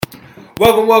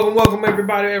Welcome,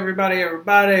 everybody.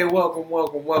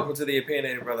 Welcome to the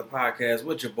Opinionated Brother Podcast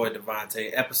with your boy Devontae,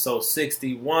 episode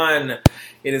 61.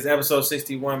 It is episode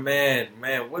 61, man,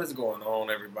 what is going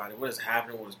on, everybody? What is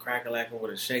happening? What is cracking-lacking?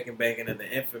 What is shaking, bacon? In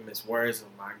the infamous words of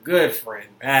my good friend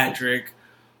Patrick,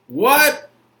 what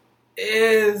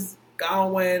is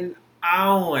going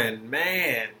on,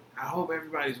 man? I hope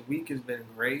everybody's week has been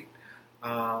great.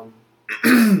 My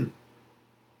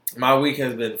week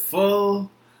has been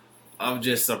full of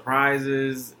just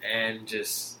surprises and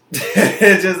just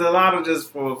a lot of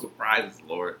just full surprises,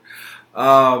 Lord.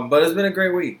 But it's been a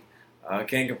great week.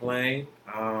 Can't complain.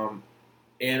 On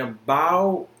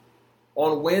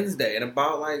Wednesday, in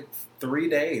about like 3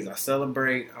 days, I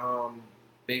celebrate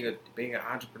being an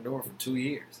entrepreneur for 2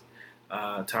 years.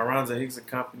 Tyronza Hickson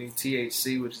Company,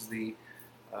 THC, which is the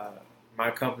my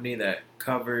company that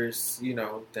covers,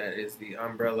 that is the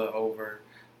umbrella over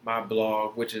my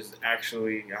blog, which is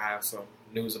actually, I have some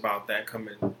news about that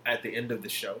coming at the end of the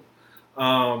show,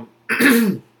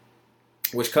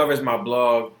 which covers my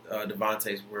blog,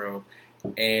 Devontae's World,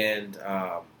 and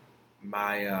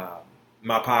my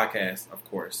podcast, of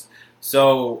course.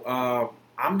 So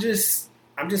I'm just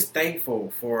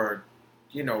thankful for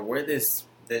where this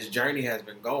journey has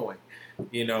been going,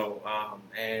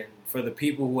 and for the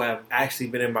people who have actually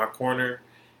been in my corner.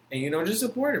 And, just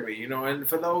supporting me, and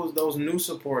for those new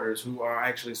supporters who are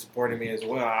actually supporting me as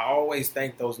well. I always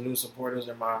thank those new supporters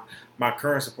and my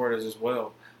current supporters as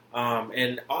well.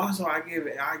 And also I give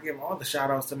all the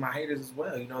shout outs to my haters as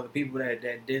well. The people that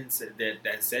didn't say,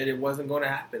 that said it wasn't going to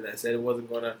happen, that said it wasn't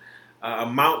going to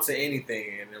amount to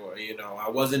anything. And, I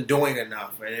wasn't doing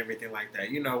enough and everything like that.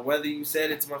 Whether you said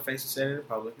it to my face or said it in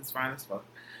public, it's fine as fuck.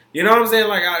 You know what I'm saying?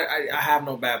 Like, I have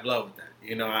no bad blood with that,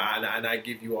 and I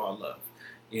give you all love.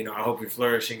 I hope you're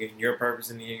flourishing in your purpose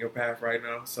and in your path right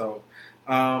now. So,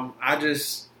 I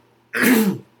just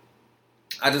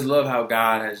love how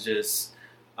God has just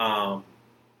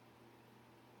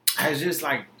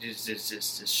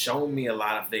shown me a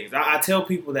lot of things. I tell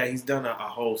people that He's done a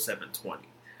whole 720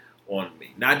 on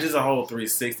me, not just a whole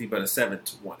 360, but a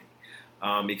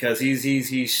 720. Because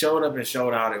he's showed up and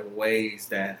showed out in ways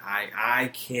that I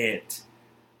can't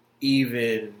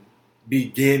even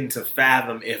begin to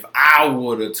fathom if I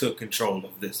would have took control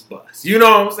of this bus. You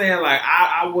know what I'm saying? Like,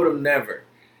 I would have never.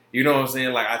 You know what I'm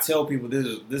saying? Like, I tell people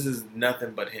this is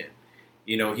nothing but Him.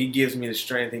 He gives me the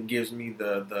strength and gives me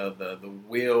the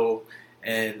will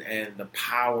and the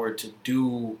power to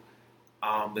do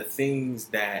the things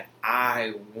that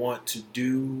I want to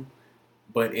do,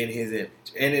 but in His image.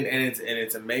 And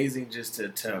it's amazing just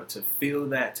to feel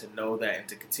that, to know that, and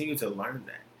to continue to learn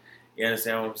that. You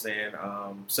understand what I'm saying?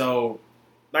 So,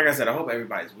 like I said, I hope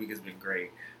everybody's week has been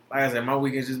great. Like I said, my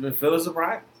week has just been full of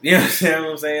surprises. You understand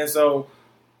what I'm saying? So,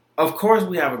 of course,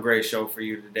 we have a great show for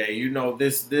you today.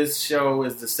 This show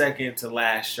is the second to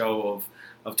last show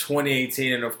of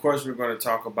 2018. And, of course, we're going to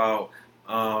talk about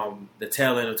the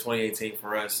tail end of 2018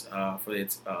 for us, for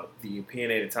the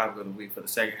opinionated topic of the week for the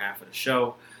second half of the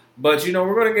show. But,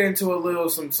 we're going to get into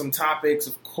some topics,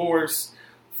 of course.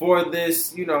 For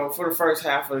this, for the first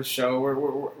half of the show,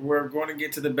 we're going to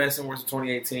get to the best and worst of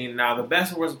 2018. Now, the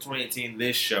best and worst of 2018,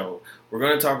 this show, we're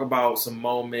going to talk about some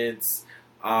moments,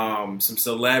 some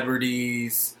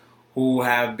celebrities who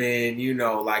have been,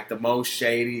 like the most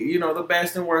shady, the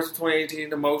best and worst of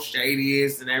 2018, the most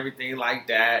shadiest and everything like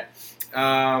that.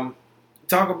 Talk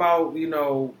about,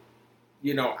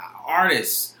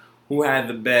 artists who had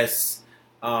the best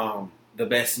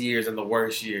years and the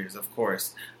worst years, of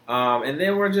course. And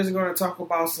then we're just going to talk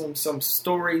about some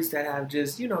stories that have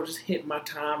just hit my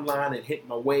timeline and hit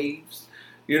my waves.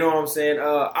 You know what I'm saying?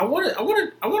 I want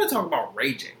to talk about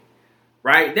Ray J,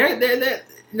 right?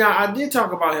 Now, I did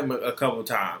talk about him a couple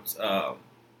times. Not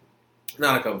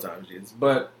a couple times,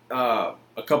 but a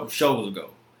couple shows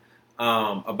ago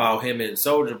about him and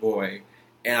Soulja Boy,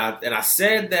 and I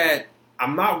said that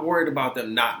I'm not worried about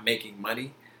them not making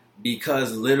money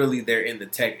because literally they're in the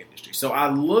tech industry. So I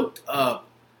looked up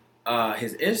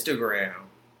his Instagram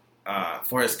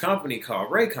for his company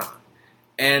called Raycon.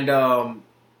 And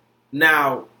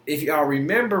now, if y'all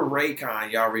remember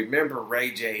Raycon, y'all remember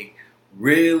Ray J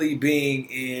really being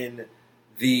in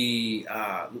the...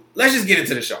 let's just get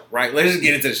into the show, right? Let's just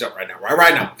get into the show right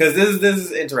now, because this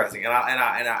is interesting, and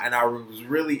I was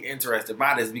really interested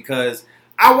by this because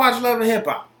I watch Love and Hip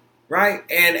Hop, right?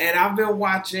 And I've been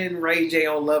watching Ray J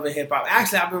on Love and Hip Hop.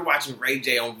 Actually, I've been watching Ray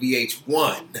J on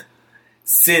VH1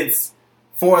 since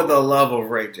For the Love of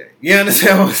Ray J. You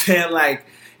understand what I'm saying? Like,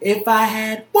 if I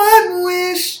had one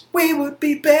wish, we would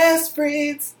be best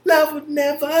friends. Love would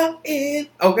never end.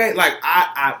 Okay, like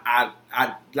I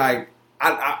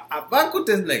I fuck with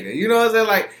this nigga. You know what I'm saying?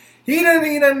 Like he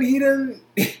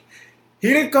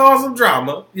didn't cause some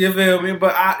drama. You feel me?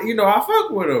 But I fuck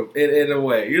with him in a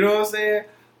way. You know what I'm saying?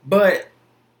 But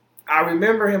I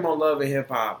remember him on Love and Hip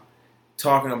Hop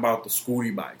talking about the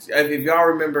Scooty bikes. If y'all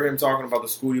remember him talking about the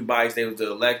Scooty bikes, they was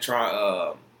the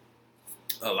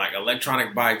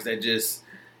electronic bikes that just,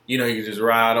 you could just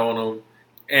ride on them,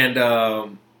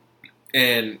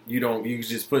 and you can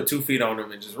just put 2 feet on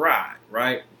them and just ride,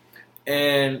 right?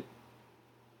 And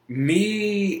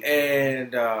me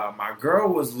and my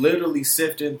girl was literally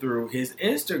sifting through his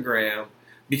Instagram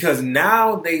because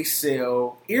now they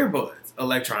sell earbuds,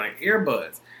 electronic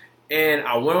earbuds. And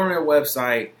I went on their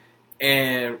website,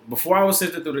 and before I was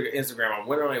sifting through the Instagram, I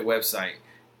went on their website,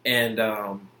 and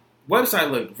website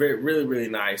looked really, really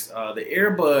nice. The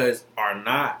earbuds are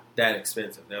not that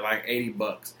expensive. They're like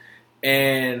 $80.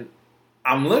 And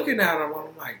I'm looking at them,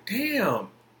 I'm like, damn,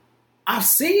 I've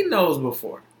seen those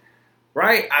before.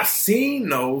 Right? I've seen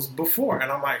those before.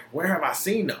 And I'm like, where have I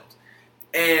seen those?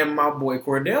 And my boy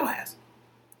Cordell has them.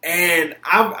 And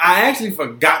I actually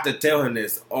forgot to tell him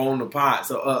this on the pod.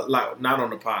 So, not on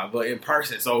the pod, but in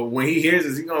person. So when he hears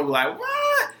this, he's going to be like,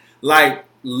 what? Like,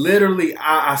 literally,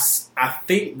 I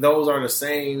think those are the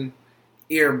same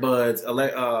earbuds,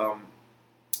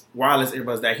 wireless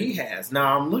earbuds that he has.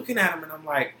 Now, I'm looking at him and I'm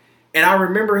like, and I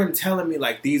remember him telling me,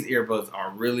 like, these earbuds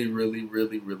are really, really,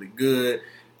 really, really good.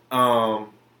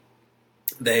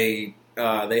 They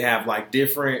have like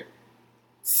different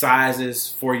sizes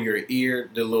for your ear,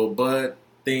 the little bud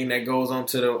thing that goes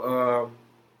onto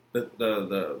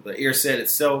the ear set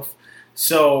itself.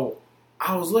 So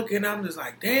I was looking, I'm just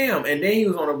like, damn. And then he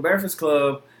was on a Breakfast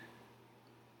Club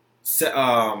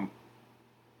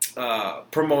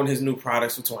promoting his new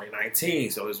products for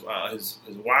 2019. So his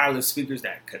wireless speakers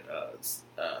that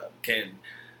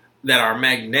that are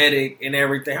magnetic and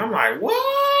everything. I'm like,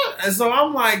 what? And so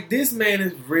I'm like, this man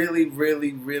is really,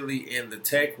 really, really in the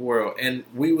tech world. And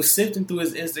we were sifting through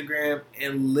his Instagram,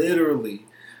 and literally,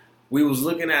 we was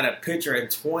looking at a picture in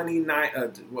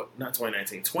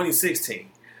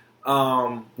 2016,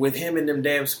 with him and them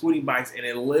damn Scooty bikes, and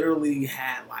it literally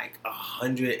had like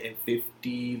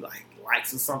 150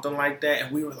 likes or something like that.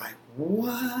 And we were like,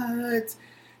 what?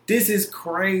 This is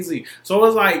crazy. So it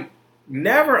was like,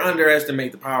 never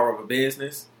underestimate the power of a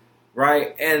business,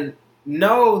 right? And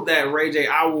know that Ray J,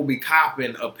 I will be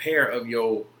copping a pair of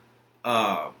your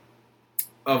of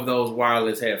those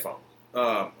wireless headphones,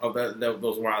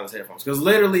 those wireless headphones. Because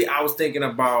literally, I was thinking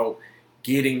about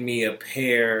getting me a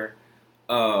pair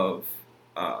of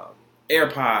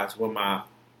AirPods when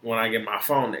I get my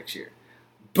phone next year.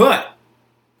 But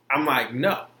I'm like,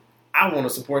 no, I want to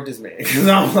support this man because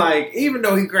I'm like, even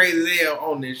though he crazy as hell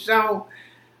on this show,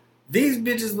 these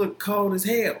bitches look cold as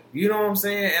hell. You know what I'm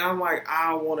saying? And I'm like,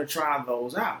 I want to try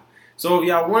those out. So if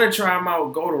y'all want to try them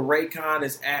out, go to Raycon.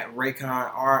 It's at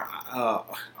Raycon, RAYCON.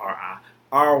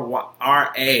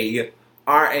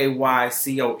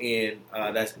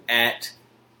 That's at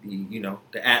the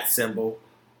at symbol,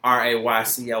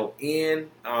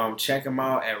 RAYCON. Check them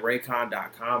out at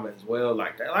Raycon.com as well.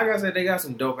 Like I said, they got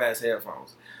some dope ass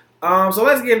headphones. So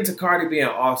let's get into Cardi B and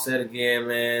Offset again,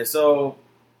 man. So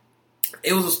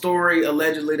it was a story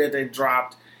allegedly that they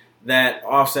dropped that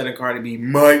Offset and Cardi B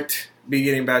might be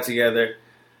getting back together.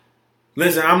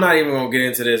 Listen, I'm not even going to get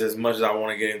into this as much as I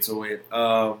want to get into it.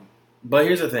 But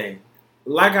here's the thing.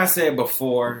 Like I said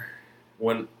before,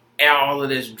 when all of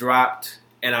this dropped,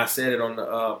 and I said it on the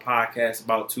podcast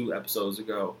about 2 episodes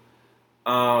ago,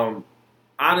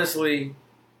 honestly,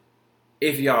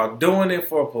 if y'all doing it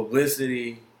for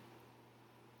publicity,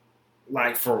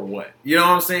 like for what? You know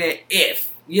what I'm saying?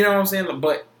 You know what I'm saying?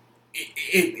 But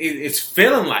it's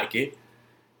feeling like it.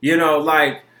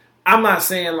 Like, I'm not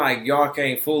saying like y'all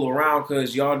can't fool around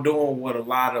because y'all doing what a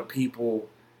lot of people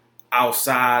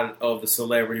outside of the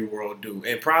celebrity world do.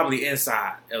 And probably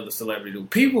inside of the celebrity do.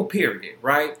 People, period,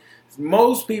 right?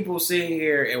 Most people sit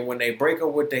here and when they break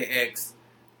up with their ex,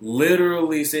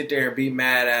 literally sit there and be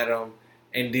mad at them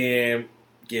and then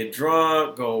get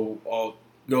drunk, go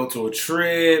to a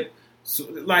trip. So,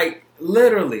 like,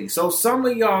 literally. So some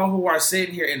of y'all who are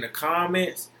sitting here in the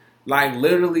comments, like,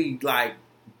 literally, like,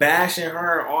 bashing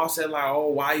her, all said, like, oh,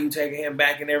 why you taking him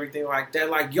back and everything like that.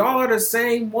 Like, y'all are the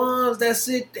same ones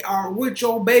that are with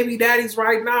your baby daddies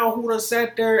right now who done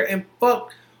sat there and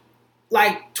fucked,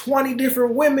 like, 20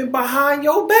 different women behind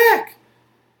your back.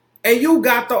 And you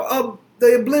got the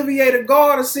obliviated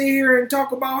gall to sit here and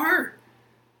talk about her.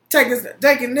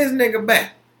 Taking this nigga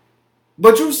back.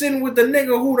 But you sitting with the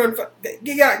nigga who done...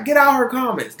 Get out her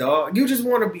comments, dog. You just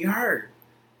want to be heard.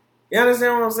 You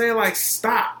understand what I'm saying? Like,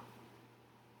 stop.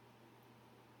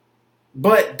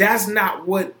 But that's not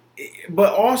what.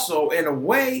 But also, in a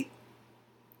way,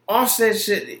 Offset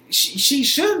she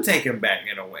shouldn't take him back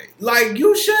in a way. Like,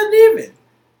 you shouldn't even.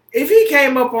 If he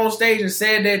came up on stage and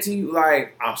said that to you,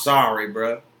 like, I'm sorry,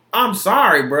 bro. I'm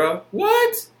sorry, bro.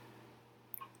 What?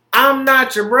 I'm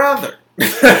not your brother.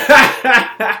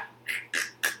 I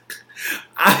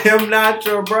am not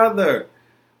your brother.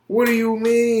 What do you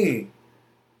mean?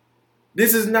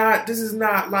 This is not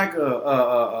like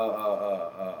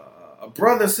a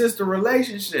brother sister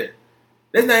relationship.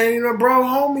 This ain't even a bro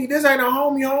homie. This ain't a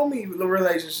homie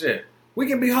relationship. We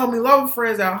can be homie lover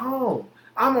friends at home.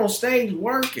 I'm on stage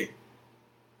working.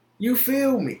 You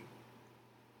feel me?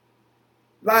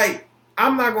 Like,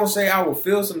 I'm not gonna say I would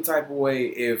feel some type of way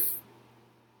if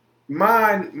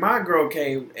my girl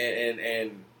came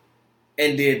and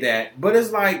did that. But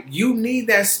it's like, you need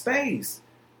that space.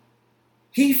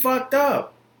 He fucked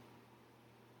up.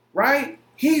 Right?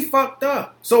 He fucked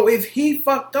up. So if he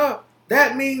fucked up,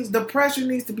 that means the pressure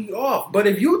needs to be off. But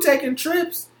if you taking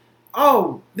trips,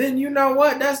 oh, then you know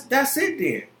what? That's it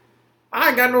then. I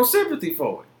ain't got no sympathy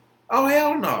for it. Oh,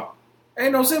 hell no.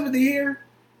 Ain't no sympathy here.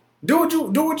 Do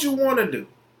what you want to do.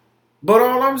 But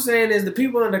all I'm saying is the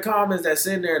people in the comments that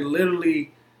sitting there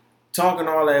literally talking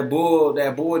all that bull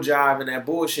jive and that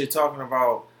bullshit, talking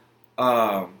about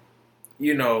why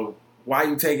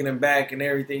you taking him back and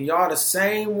everything. Y'all the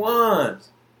same ones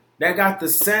that got the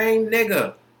same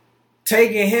nigga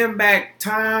taking him back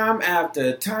time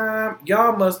after time.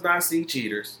 Y'all must not see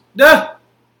cheaters. Duh!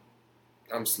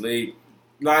 I'm asleep.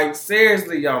 Like,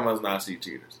 seriously, y'all must not see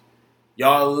cheaters.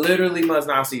 Y'all literally must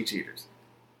not see cheaters.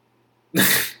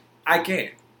 I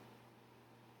can't.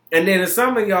 And then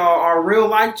some of y'all are real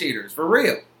life cheaters, for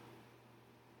real.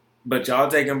 But y'all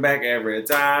take them back every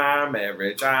time.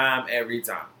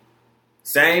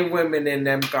 Same women in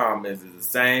them comments is the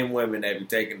same women that be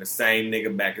taking the same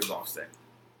nigga back as Offset.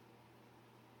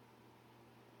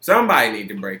 Somebody need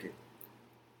to break it.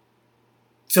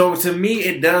 So to me,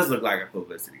 it does look like a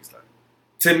publicity stunt.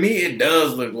 To me, it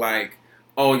does look like,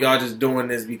 oh, y'all just doing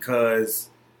this because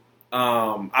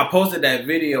I posted that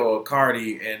video of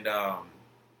Cardi and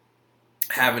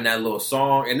having that little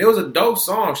song, and it was a dope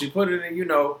song. She put it in,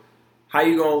 how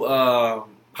you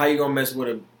gonna mess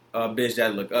with a bitch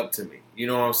that look up to me? You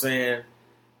know what I'm saying?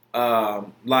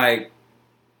 Like,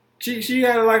 she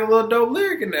had like a little dope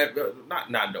lyric in that,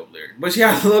 not dope lyric, but she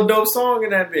had a little dope song in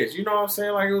that bitch. You know what I'm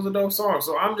saying? Like, it was a dope song.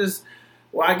 So I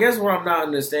guess what I'm not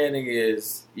understanding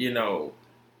is,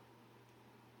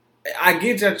 I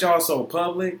get that y'all so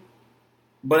public,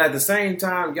 but at the same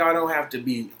time, y'all don't have to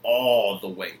be all the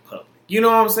way public. You know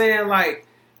what I'm saying? Like,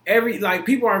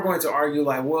 people are going to argue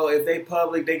like, well, if they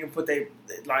public, they can put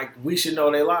we should know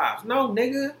their lives. No,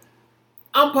 nigga.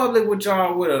 I'm public with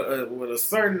y'all with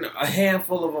a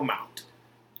handful of amount.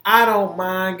 I don't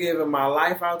mind giving my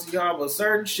life out to y'all, but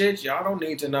certain shit y'all don't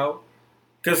need to know.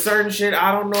 Because certain shit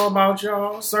I don't know about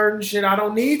y'all. Certain shit I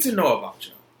don't need to know about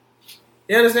y'all.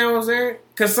 You understand what I'm saying?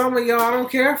 Because some of y'all I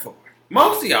don't care for.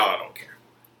 Most of y'all I don't care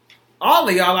for. All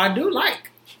of y'all I do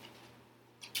like.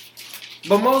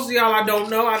 But most of y'all I don't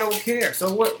know, I don't care.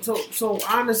 So what? So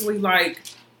honestly, like,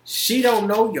 she don't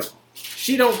know y'all.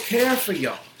 She don't care for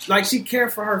y'all. Like, she care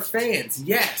for her fans.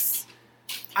 Yes.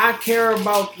 I care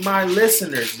about my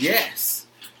listeners. Yes.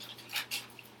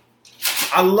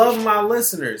 I love my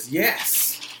listeners.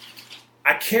 Yes.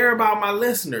 I care about my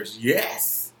listeners.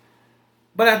 Yes.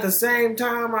 But at the same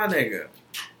time, my nigga,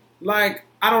 like,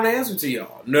 I don't answer to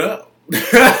y'all. No.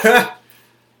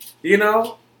 You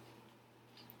know?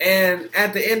 And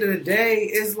at the end of the day,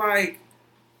 it's like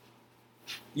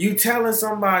you telling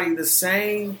somebody the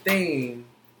same thing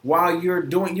while you're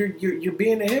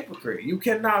being a hypocrite. You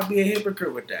cannot be a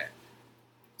hypocrite with that.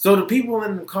 So the people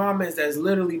in the comments that's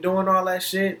literally doing all that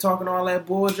shit, talking all that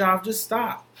bull job, just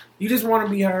stop. You just want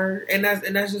to be heard, and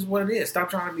that's just what it is.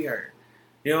 Stop trying to be heard.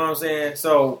 You know what I'm saying?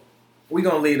 So we're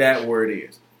gonna leave that where it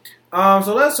is.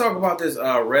 So let's talk about this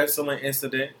wrestling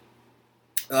incident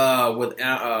with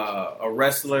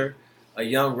a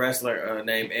young wrestler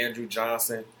named Andrew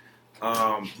Johnson.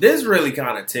 This really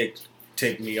kind of ticked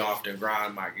me off to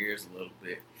grind my gears a little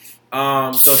bit.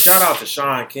 So shout out to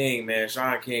Sean King, man.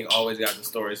 Sean King always got the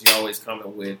stories. He always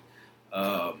coming with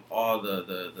all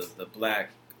the black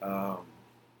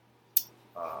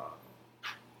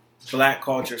black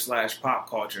culture / pop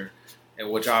culture, and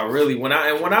which I really when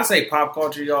I say pop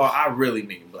culture, y'all, I really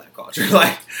mean black culture.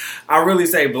 Like, I really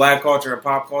say black culture and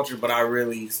pop culture, but I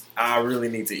really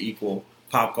need to equal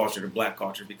pop culture to black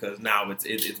culture because now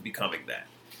it's becoming that.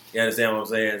 You understand what I'm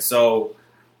saying? So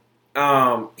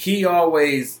he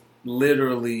always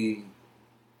literally,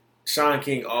 Sean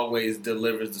King always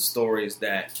delivers the stories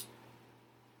that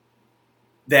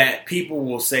that people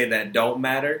will say that don't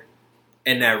matter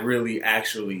and that really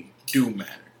actually do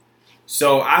matter.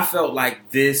 So I felt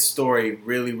like this story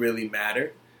really, really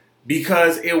mattered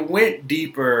because it went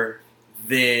deeper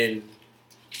than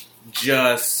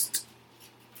just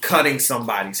cutting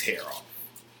somebody's hair off.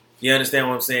 You understand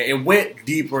what I'm saying? It went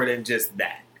deeper than just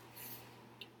that.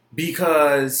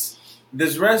 Because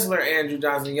this wrestler, Andrew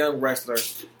Johnson, young wrestler,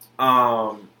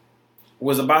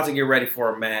 was about to get ready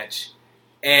for a match.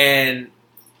 And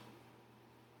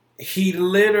he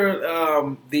literally,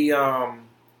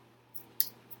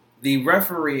 the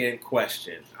referee in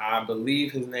question, I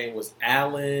believe his name was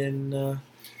Alan,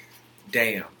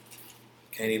 can't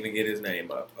even get his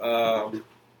name up.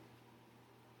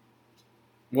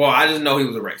 Well, I just know he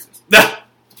was a racist.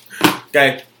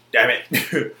 Okay, damn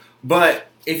it. But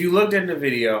if you looked at the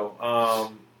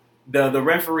video, the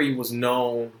referee was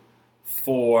known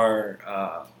for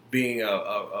being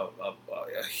a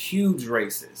huge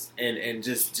racist and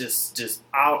just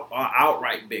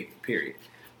outright big. Period.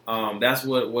 That's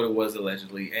what it was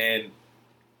allegedly, and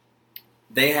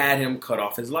they had him cut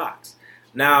off his locks.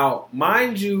 Now,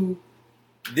 mind you,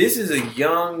 this is a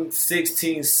young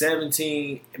 16,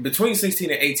 17, between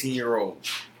 16 and 18-year-old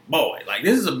boy. Like,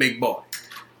 this is a big boy.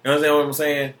 You understand what I'm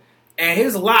saying? And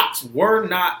his locks were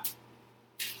not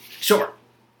short.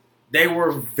 They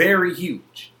were very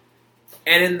huge.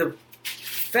 And in the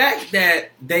fact that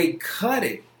they cut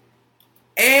it,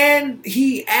 and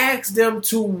he asked them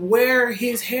to wear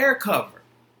his hair cover.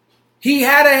 He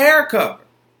had a hair cover,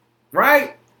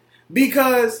 right?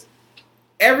 Because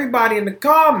everybody in the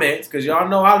comments, because y'all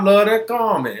know I love their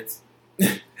comments,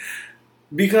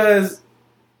 because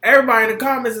everybody in the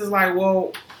comments is like,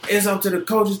 well, it's up to the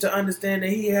coaches to understand that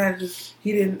he had his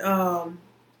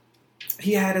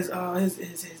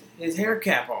hair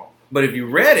cap on. But if you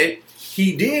read it,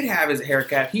 he did have his hair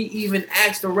cap. He even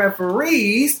asked the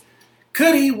referees,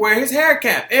 could he wear his hair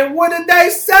cap? And what did they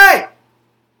say?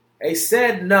 They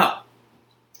said no.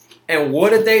 And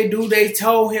what did they do? They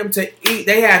told him to eat.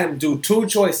 They had him do two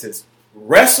choices.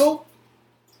 Wrestle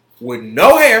with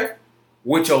no hair,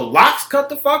 with your locks cut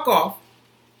the fuck off,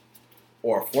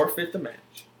 or forfeit the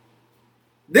match.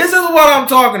 This is what I'm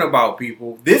talking about,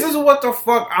 people. This is what the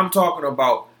fuck I'm talking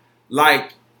about.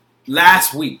 Like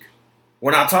last week,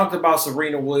 when I talked about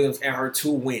Serena Williams and her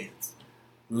 2 wins.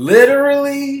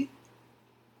 Literally,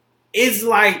 it's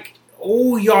like,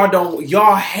 oh,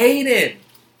 y'all hating.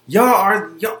 Y'all are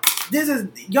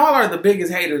the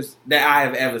biggest haters that I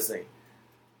have ever seen.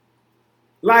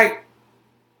 Like,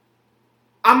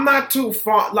 I'm not too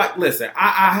far. Like, listen,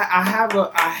 I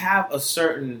have a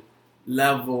certain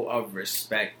level of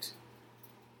respect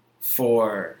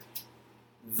for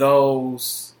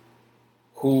those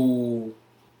who.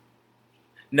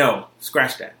 No,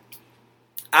 scratch that.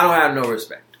 I don't have no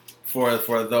respect for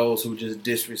those who just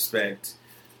disrespect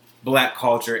black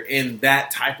culture in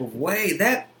that type of way.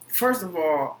 That, first of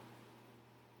all,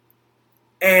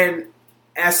 and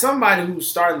as somebody who's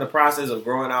starting the process of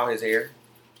growing out his hair,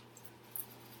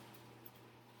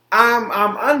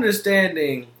 I'm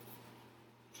understanding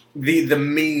the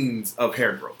means of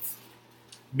hair growth,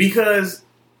 because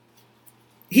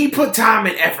he put time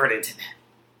and effort into that.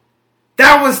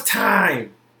 That was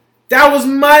time. That was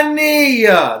money.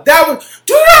 That was,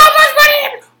 do you know how much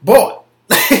money? Boy,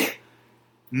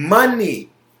 money,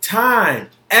 time,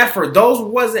 effort. Those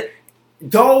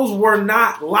were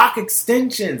not lock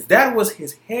extensions. That was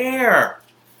his hair.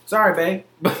 Sorry, babe.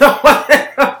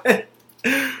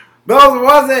 Those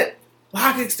wasn't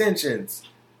lock extensions.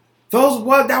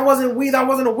 That wasn't weed. That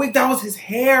wasn't a wig. That was his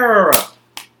hair.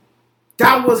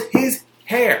 That was his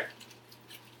hair.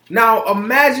 Now,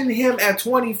 imagine him at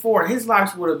 24. His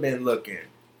locks would have been looking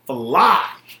fly.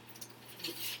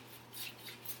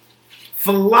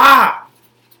 Fly.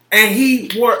 And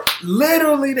he were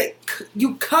literally,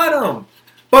 you cut him.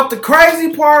 But the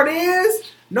crazy part is,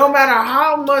 no matter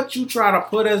how much you try to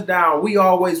put us down, we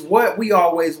always win.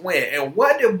 And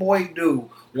what did boy do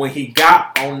when he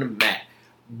got on the mat?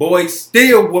 Boy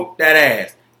still whooped that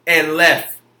ass and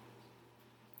left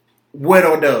with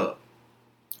a dub.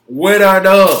 With a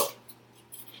dub.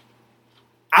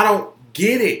 I don't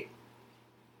get it.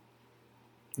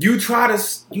 You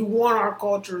want our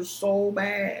culture so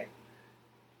bad.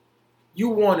 You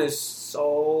want it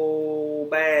so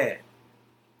bad.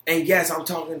 And yes, I'm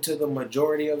talking to the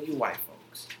majority of you white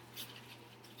folks.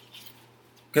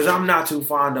 Because I'm not too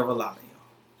fond of a lot of y'all.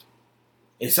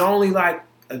 It's only like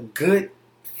a good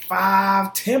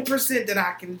 5-10% that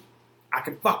I can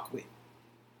fuck with.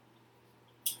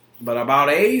 But about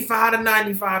 85 to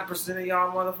 95% of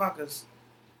y'all motherfuckers,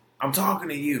 I'm talking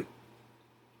to you.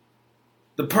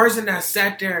 The person that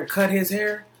sat there and cut his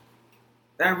hair,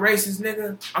 that racist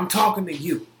nigga, I'm talking to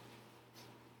you.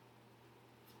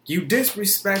 You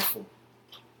disrespectful.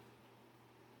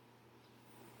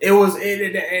 It was,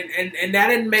 and that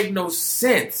didn't make no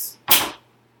sense.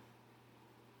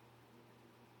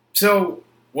 So,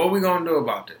 what we gonna do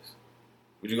about this?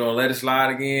 You gonna let it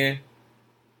slide again?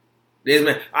 This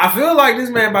man, I feel like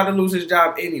this man about to lose his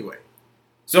job anyway.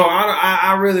 So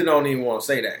I really don't even want to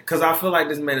say that, because I feel like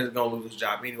this man is gonna lose his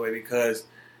job anyway, because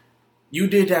you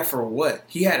did that for what?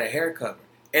 He had a hair cover,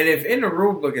 and if in the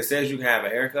rule book it says you can have a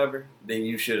hair cover, then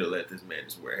you should have let this man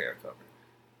just wear a hair cover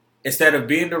instead of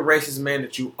being the racist man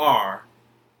that you are,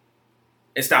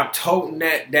 and stop toting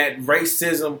that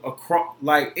racism across.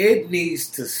 Like, it needs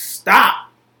to stop.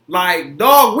 Like,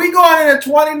 dog, we going into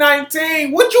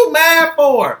 2019. What you mad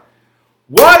for?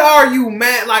 What are you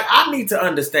mad? Like, I need to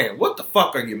understand. What the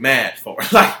fuck are you mad for?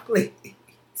 Like, please.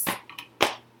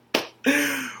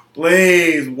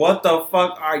 Please, what the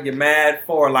fuck are you mad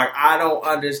for? Like, I don't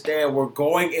understand. We're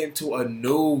going into a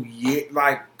new year.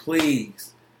 Like,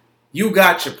 please. You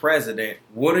got your president.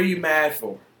 What are you mad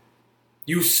for?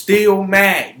 You still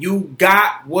mad. You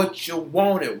got what you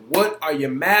wanted. What are you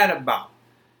mad about?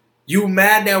 You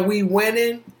mad that we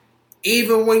winning?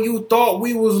 Even when you thought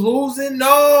we was losing?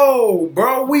 No,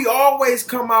 bro. We always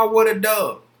come out with a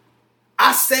dub.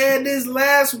 I said this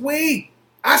last week.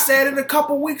 I said it a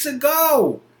couple weeks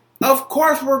ago. Of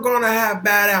course we're going to have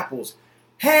bad apples.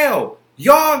 Hell,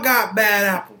 y'all got bad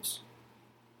apples.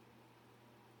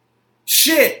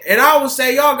 Shit. And I would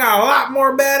say y'all got a lot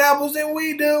more bad apples than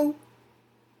we do.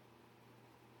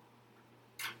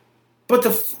 But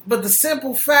the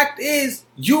simple fact is,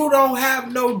 you don't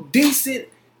have no decent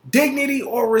dignity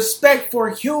or respect for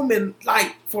human,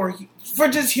 like, for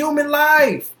just human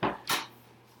life.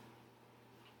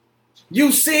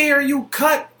 You see her, you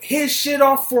cut his shit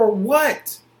off for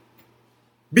what?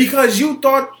 Because you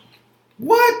thought,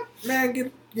 what? Man,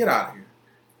 get out of here.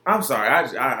 I'm sorry,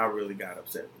 I really got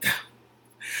upset with that.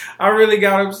 I really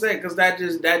got upset because that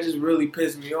just really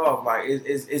pissed me off. Like,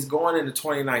 it's going into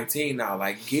 2019 now.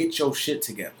 Like, get your shit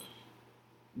together.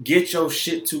 Get your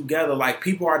shit together. Like,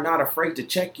 people are not afraid to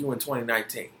check you in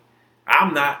 2019.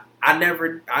 I'm not. I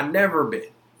never been.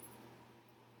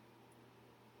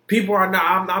 People are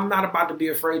not. I'm not about to be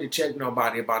afraid to check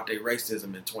nobody about their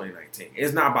racism in 2019.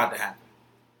 It's not about to happen.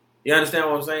 You understand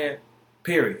what I'm saying?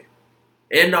 Period.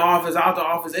 In the office, out the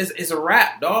office, it's a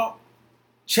wrap, dog.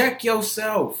 Check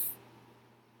yourself.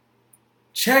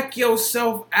 Check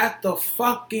yourself at the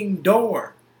fucking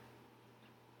door.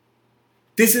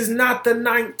 This is not the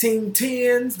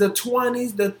 1910s, the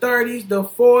 20s, the 30s, the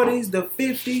 40s, the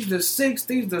 50s, the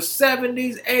 60s, the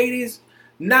 70s, 80s,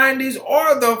 90s,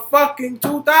 or the fucking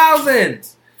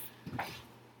 2000s.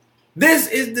 This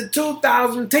is the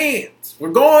 2010s. We're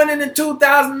going into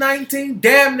 2019,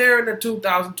 damn near into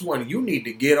 2020. You need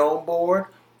to get on board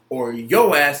or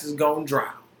your ass is gonna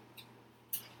drown.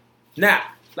 Now,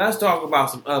 let's talk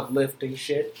about some uplifting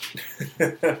shit.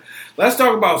 Let's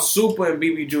talk about Super and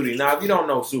BB Judy. Now, if you don't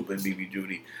know Super and BB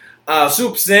Judy,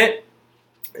 Super Scent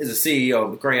is the CEO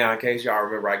of the Crayon Case. Y'all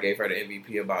remember I gave her the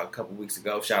MVP about a couple weeks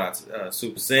ago. Shout out to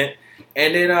Super Scent.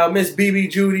 And then Miss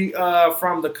BB Judy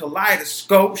from the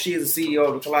Kaleidoscope. She is the CEO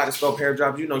of the Kaleidoscope Hair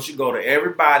Drops. You know she go to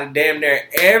everybody, damn near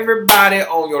everybody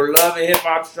on your Love and Hip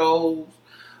Hop shows.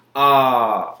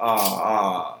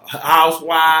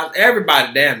 Housewives,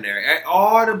 everybody damn near.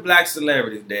 All the black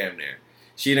celebrities damn near.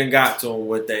 She done got to them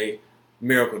with they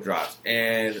miracle drops.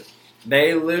 And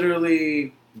they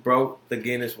literally broke the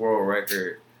Guinness World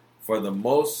Record for the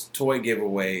most toy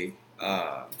giveaway,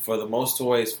 for the most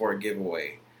toys for a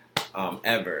giveaway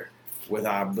ever. With,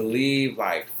 I believe,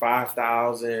 like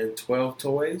 5,012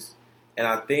 toys. And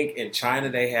I think in China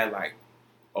they had like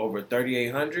over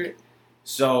 3,800.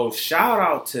 So shout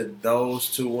out to those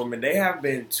two women. They have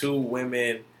been two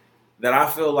women that I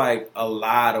feel like a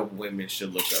lot of women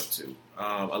should look up to.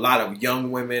 A lot of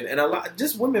young women and a lot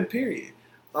just women period.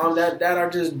 That are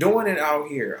just doing it out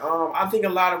here. I think a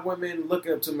lot of women look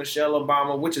up to Michelle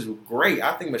Obama, which is great.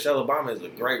 I think Michelle Obama is a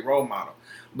great role model.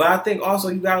 But I think also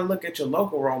you got to look at your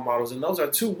local role models, and those are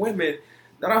two women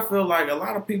that I feel like a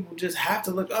lot of people just have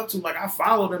to look up to. Like, I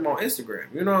follow them on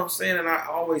Instagram, you know what I'm saying? And I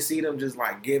always see them just,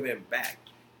 like, giving back.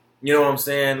 You know what I'm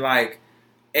saying? Like,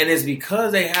 and it's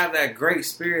because they have that great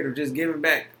spirit of just giving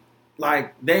back.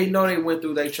 Like, they know they went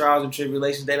through their trials and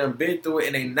tribulations. They done been through it,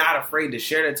 and they not afraid to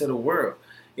share that to the world.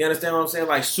 You understand what I'm saying?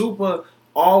 Like, Super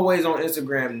always on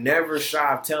Instagram, never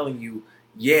shy of telling you,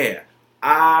 yeah,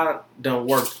 I done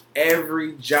worked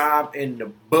every job in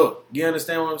the book. You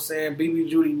understand what I'm saying? BB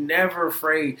Judy never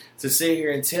afraid to sit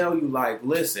here and tell you, like,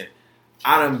 listen,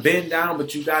 I done been down,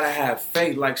 but you gotta have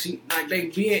faith. Like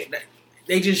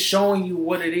they just showing you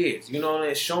what it is. You know,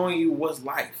 they're showing you what's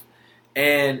life.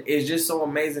 And it's just so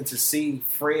amazing to see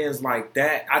friends like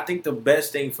that. I think the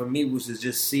best thing for me was to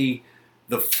just see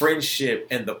the friendship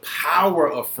and the power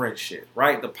of friendship,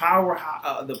 right? The power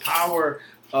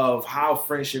of how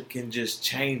friendship can just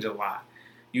change a lot.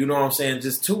 You know what I'm saying?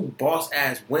 Just two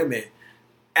boss-ass women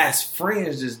as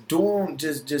friends,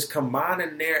 just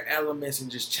combining their elements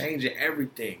and just changing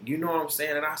everything. You know what I'm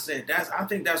saying? And I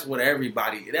think that's what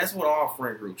all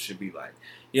friend groups should be like.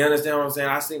 You understand what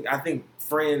I'm saying? I think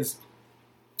friends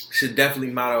should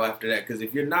definitely motto after that, because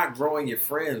if you're not growing your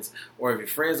friends, or if your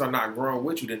friends are not growing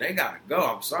with you, then they gotta go.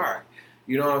 I'm sorry.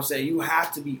 You know what I'm saying? You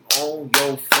have to be on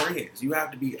your friends. You have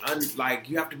to be on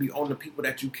the people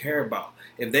that you care about.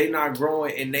 If they not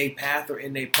growing in their path or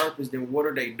in their purpose, then what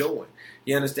are they doing?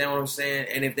 You understand what I'm saying?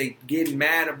 And if they get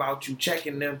mad about you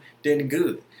checking them, then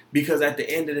good. Because at the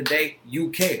end of the day, you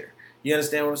care. You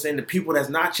understand what I'm saying? The people that's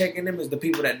not checking them is the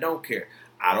people that don't care.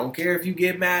 I don't care if you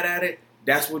get mad at it.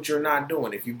 That's what you're not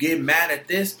doing. If you get mad at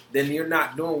this, then you're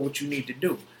not doing what you need to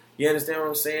do. You understand what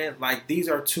I'm saying? Like, these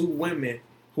are two women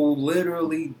who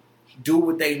literally do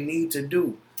what they need to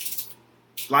do.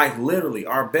 Like, literally,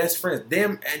 our best friends.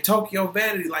 Them and Tokyo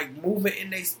Vanity, like, moving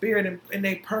in their spirit and in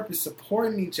their purpose,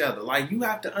 supporting each other. Like, you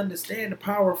have to understand the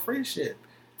power of friendship.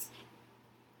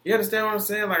 You understand what I'm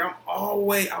saying? Like, I'm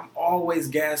always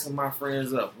gassing my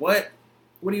friends up. What?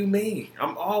 What do you mean?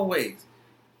 I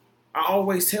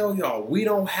always tell y'all, we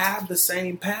don't have the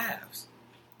same paths.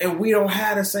 And we don't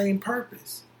have the same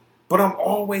purpose. But I'm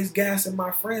always gassing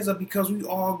my friends up because we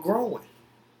all growing.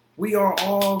 We are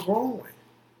all growing.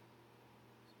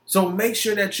 So make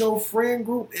sure that your friend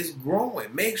group is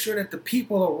growing. Make sure that the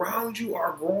people around you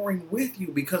are growing with you.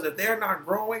 Because if they're not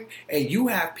growing and you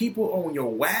have people on your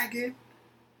wagon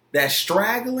that's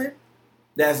straggling,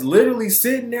 that's literally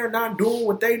sitting there not doing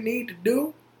what they need to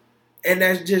do,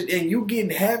 and you getting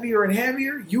heavier and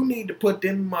heavier, you need to put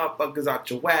them motherfuckers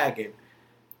out your wagon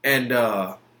and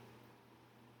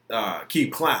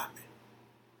keep climbing.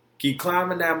 Keep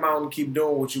climbing that mountain, keep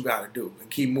doing what you gotta do, and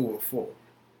keep moving forward.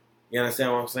 You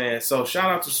understand what I'm saying? So shout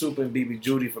out to Super and BB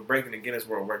Judy for breaking the Guinness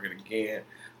World Record again.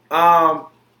 I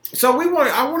want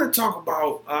to talk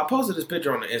about, I posted this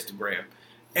picture on the Instagram,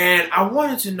 and I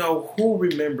wanted to know who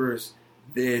remembers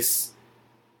the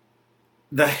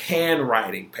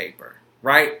handwriting paper,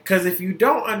 right? Because if you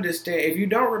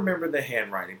don't remember the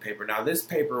handwriting paper, now this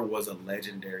paper was a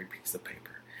legendary piece of paper.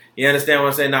 You understand what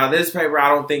I'm saying? Now this paper, I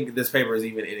don't think this paper is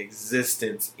even in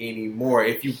existence anymore.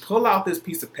 If you pull out this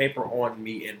piece of paper on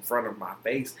me in front of my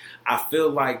face, I feel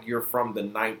like you're from the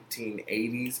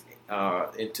 1980s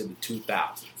into the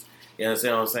 2000s. You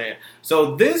understand what I'm saying?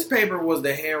 So this paper was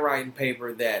the handwriting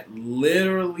paper that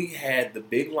literally had the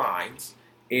big lines.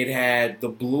 It had the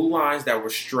blue lines that were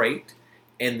straight,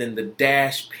 and then the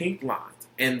dashed pink lines.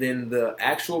 And then the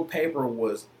actual paper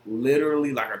was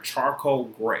literally like a charcoal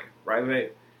gray, right,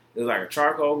 babe? It was like a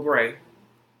charcoal gray,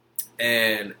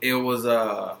 and it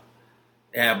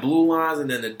had blue lines and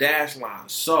then the dashed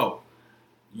lines. So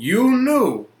you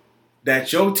knew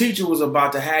that your teacher was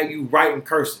about to have you write in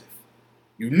cursive.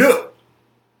 You knew,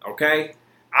 okay?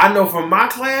 I know from my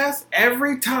class,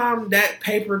 every time that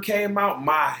paper came out,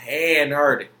 my hand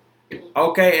hurt it.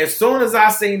 Okay, as soon as I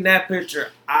seen that picture,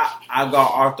 I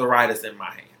got arthritis in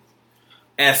my hands.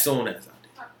 As soon as I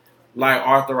did. Like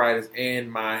arthritis in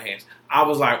my hands. I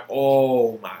was like,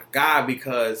 oh my God,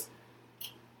 because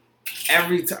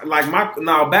every time,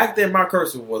 back then my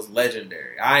cursive was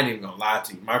legendary. I ain't even gonna lie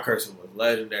to you. My cursive was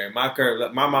legendary. My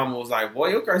mama was like, boy,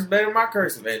 your cursive better than my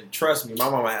cursive. And trust me, my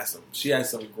mama had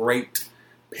some great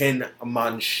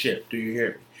penmanship. Do you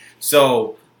hear me?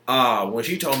 So, when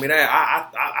she told me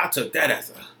that, I took that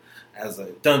as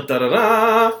a dun da da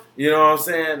da. You know what I'm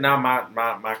saying? Now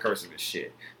my cursive is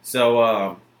shit.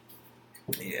 So,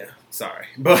 yeah, sorry,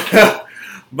 but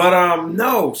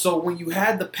no. So when you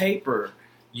had the paper,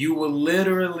 you would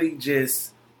literally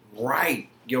just write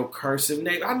your cursive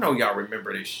name. I know y'all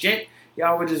remember this shit.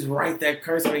 Y'all would just write that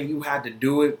cursive, and you had to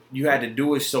do it. You had to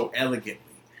do it so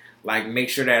elegantly, like make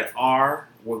sure that R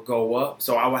would go up.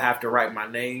 So I would have to write my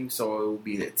name, so it would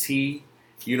be the T.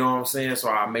 You know what I'm saying? So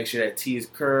I make sure that T is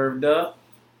curved up,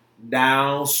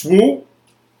 down, swoop,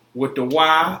 with the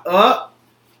Y up,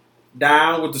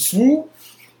 down with the swoop,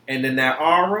 and then that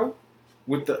R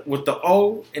with the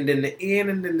O, and then the N,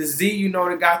 and then the Z. You know,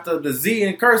 they got the Z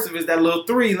in cursive is that little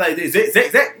 3 like this, and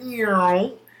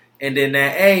then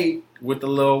that A with the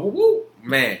little whoop.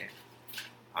 Man,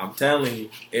 I'm telling you,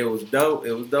 it was dope.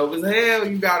 It was dope as hell.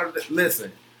 You gotta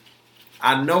listen.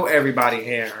 I know everybody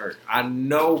hand hurt. I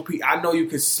know you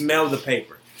could smell the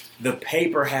paper. The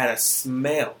paper had a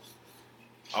smell.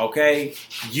 Okay?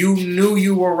 You knew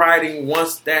you were writing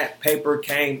once that paper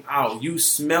came out. You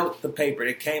smelt the paper.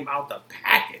 It came out the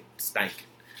packet stinking.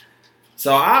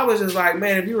 So I was just like,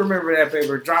 man, if you remember that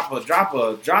paper, drop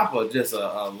just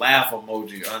a laugh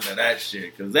emoji under that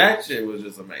shit. Because that shit was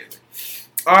just amazing.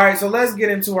 All right, so let's get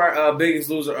into our biggest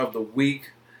loser of the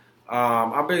week.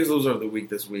 Our biggest loser of the week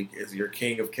this week is your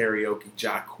king of karaoke,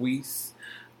 Jacquees.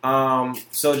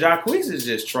 So Jacquees is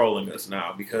just trolling us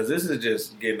now because this is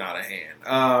just getting out of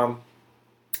hand.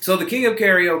 So the king of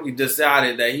karaoke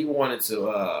decided that he wanted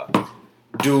to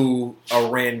do a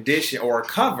rendition or a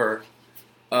cover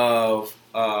of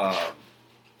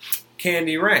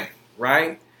Candy Rain,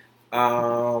 right?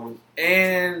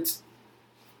 And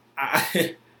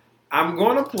I'm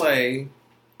going to play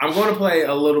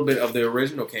a little bit of the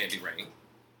original Candy Rain,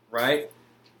 right?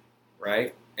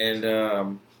 And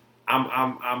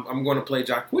I'm going to play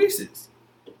Jacquees'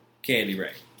 Candy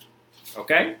Rain.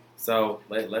 Okay? So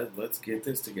let's get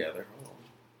this together. Hold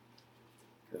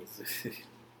on. 'Cause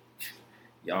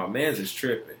y'all mans is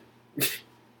tripping.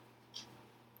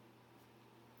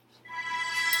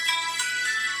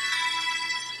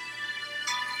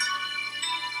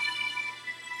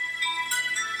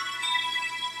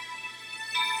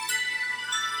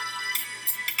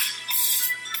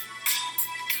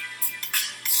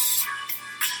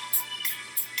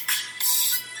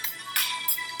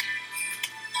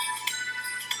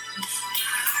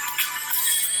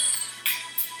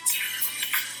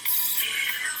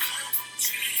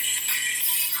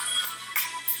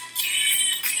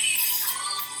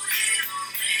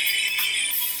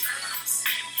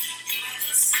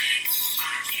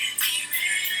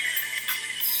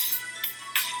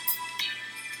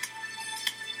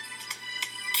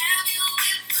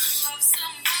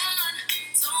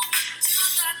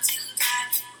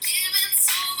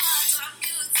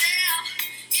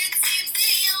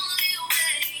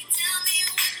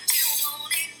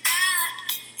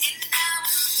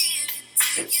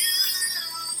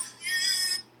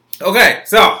 Okay,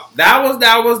 so that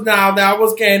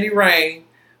was Candy Rain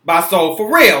by Soul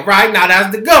For Real, right? Now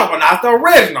that's the good one, that's the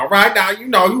original, right? Now you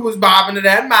know you was bobbing to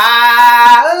that,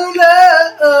 my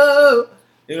love.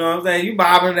 You know what I'm saying? You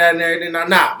bobbing to that and everything.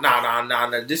 Nah.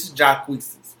 This is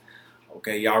Jacquees'.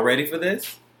 Okay, y'all ready for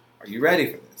this? Are you ready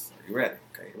for this? Are you ready?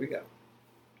 Okay, here we go.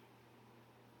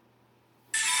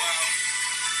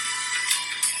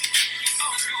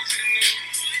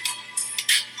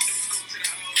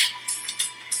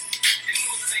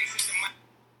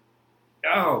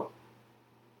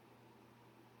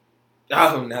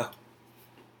 Oh no.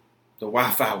 The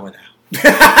Wi-Fi went out.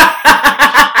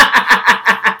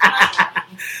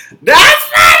 That's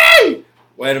funny!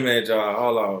 Wait a minute, y'all.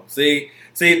 Hold on. See,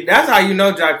 that's how you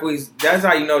know Jacquees. That's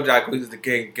how you know Jacquees is the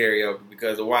king of karaoke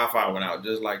because the Wi-Fi went out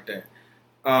just like that.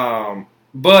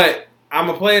 But I'm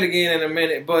gonna play it again in a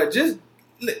minute. But just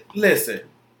listen.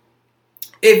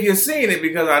 If you've seen it,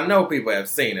 because I know people have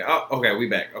seen it. Oh, okay, we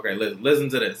back. Okay, listen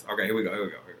to this. Okay, here we go.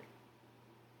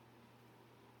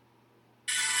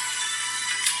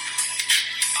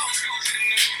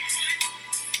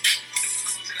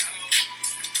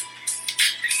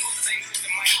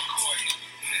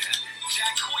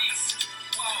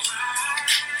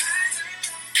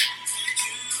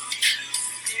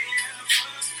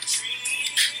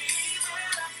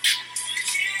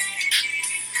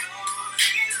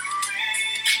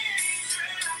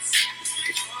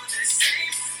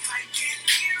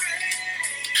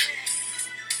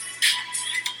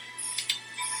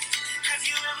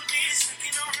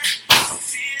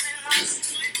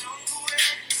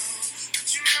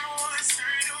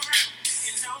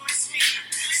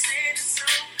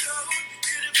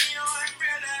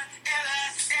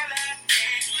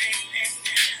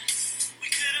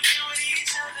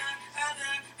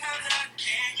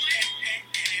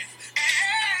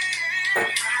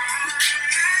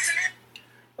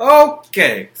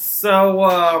 Okay,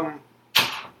 so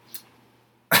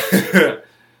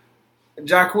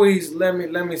Jacquees, let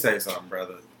me say something,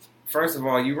 brother. First of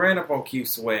all, you ran up on Keith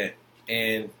Sweat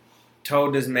and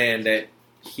told this man that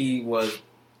he was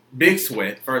Big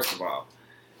Sweat, first of all,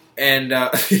 and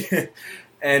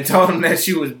and told him that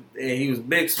he was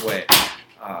Big Sweat.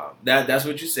 That's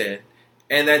what you said,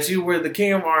 and that you were the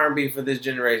king of R&B for this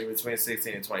generation between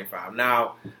 16 and 25.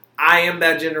 Now, I am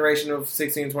that generation of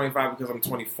 16 and 25 because I'm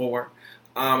 24.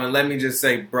 And let me just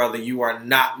say, brother, you are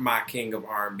not my king of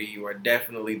R&B. You are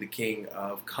definitely the king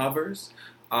of covers.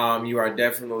 You are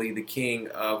definitely the king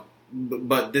of,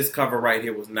 but this cover right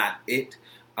here was not it.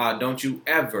 Don't you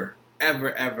ever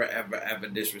ever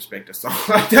disrespect a song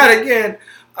like that again.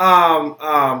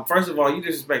 First of all, you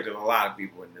disrespected a lot of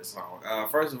people in this song.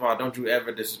 First of all, don't you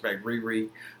ever disrespect Riri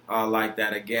like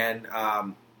that again.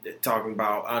 Talking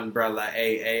about Umbrella,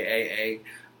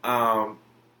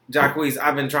 Jacquees,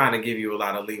 I've been trying to give you a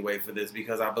lot of leeway for this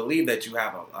because I believe that you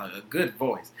have a good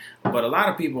voice. But a lot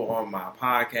of people on my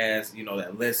podcast,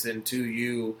 that listen to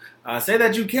you, say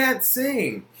that you can't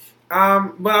sing. But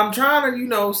I'm trying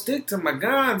to, stick to my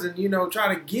guns and,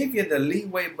 try to give you the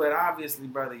leeway. But obviously,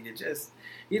 brother, you're just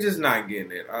not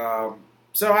getting it.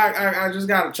 So I just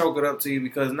got to choke it up to you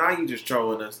because now you're just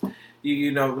trolling us.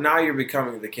 Now you're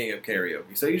becoming the king of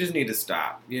karaoke. So you just need to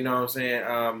stop. You know what I'm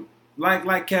saying?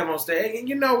 Like Kev on stage. And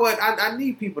you know what? I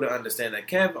need people to understand that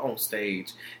Kev on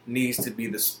stage needs to be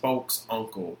the spokes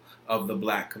uncle of the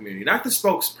black community. Not the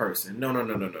spokesperson. No. Not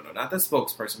the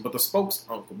spokesperson, but the spokes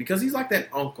uncle. Because he's like that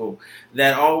uncle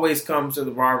that always comes to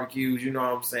the barbecues, you know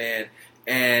what I'm saying?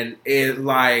 And is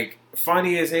like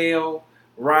funny as hell,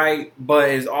 right? But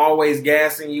is always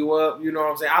gassing you up, you know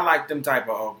what I'm saying? I like them type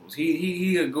of uncles.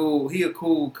 He a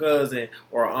cool cousin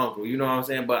or uncle, you know what I'm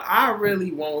saying? But I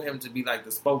really want him to be like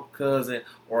the spoke cousin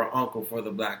or uncle for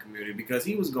the black community because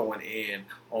he was going in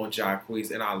on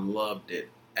Jacquees and I loved it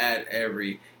at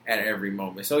every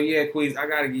moment. So yeah, Queez, I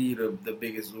gotta give you the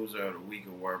biggest loser of the week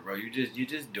award, bro. You're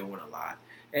just doing a lot.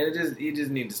 And you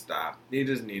just need to stop. You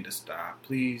just need to stop.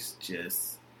 Please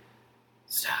just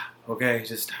stop. Okay?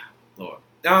 Just stop. Lord.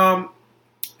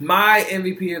 My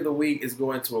MVP of the week is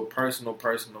going to a personal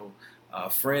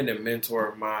friend and mentor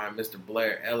of mine, Mr.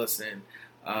 Blair Ellison.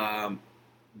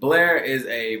 Blair is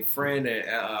a friend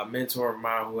and mentor of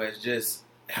mine who has just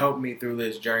helped me through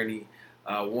this journey.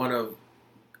 One of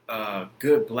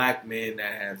good black men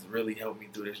that has really helped me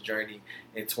through this journey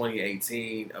in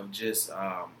 2018 of just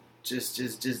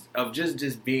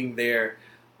being there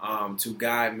to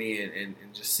guide me and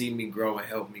just see me grow and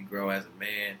help me grow as a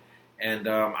man. And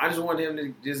I just wanted him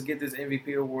to just get this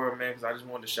MVP award, man, because I just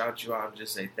wanted to shout you out and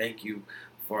just say thank you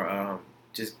for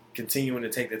just continuing to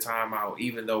take the time out,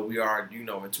 even though we are,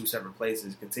 in two separate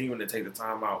places, continuing to take the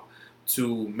time out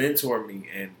to mentor me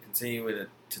and continuing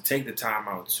to take the time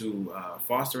out to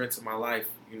foster into my life,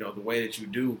 the way that you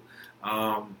do.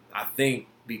 I think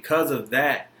because of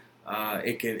that,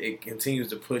 it continues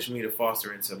to push me to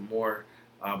foster into more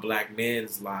black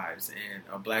men's lives and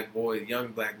young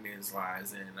black men's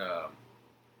lives, and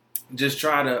just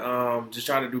try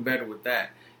to do better with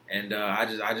that. And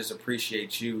I just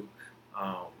appreciate you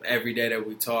every day that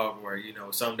we talk, or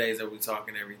some days that we talk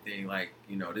and everything. Like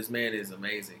this man is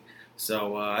amazing.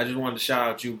 So I just wanted to shout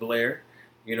out you, Blair.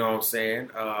 You know what I'm saying?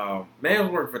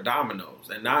 Man work for Domino's,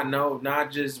 and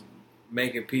not just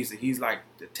making pizza. He's like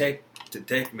the tech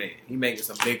man. He making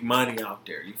some big money out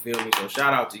there. You feel me? So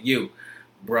shout out to you,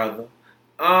 brother.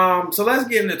 So let's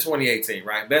get into 2018,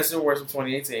 right? Best and worst of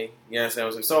 2018. You know what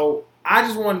I'm saying? So I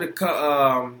just wanted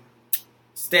to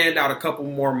stand out a couple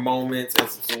more moments and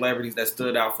some celebrities that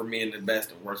stood out for me in the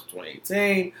best and worst of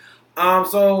 2018.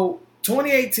 So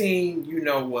 2018,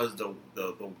 was the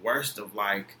worst of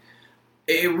like.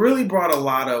 It really brought a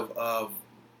lot of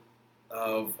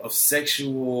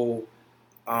sexual,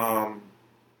 of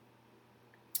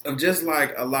just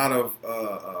like a lot of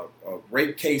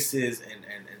rape cases and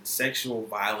sexual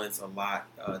violence a lot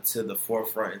to the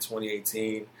forefront in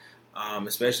 2018,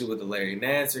 especially with the Larry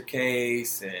Nassar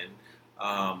case and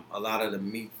a lot of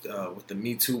with the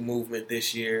Me Too movement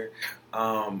this year.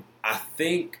 I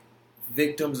think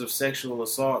victims of sexual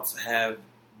assaults have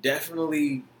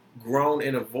definitely grown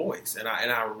in a voice, and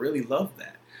I really love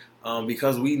that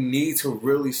because we need to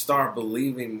really start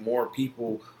believing more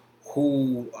people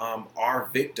who are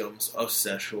victims of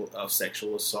sexual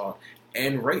assault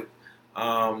and rape,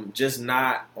 just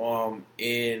not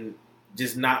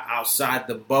outside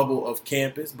the bubble of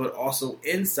campus, but also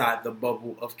inside the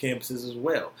bubble of campuses as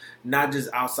well. Not just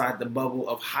outside the bubble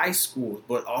of high schools,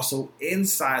 but also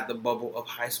inside the bubble of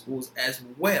high schools as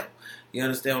well. You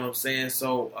understand what I'm saying?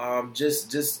 So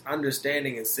just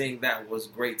understanding and seeing that was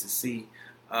great to see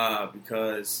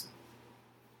because,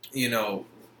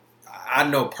 I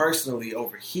know personally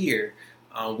over here,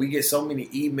 we get so many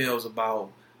emails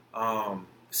about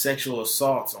sexual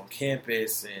assaults on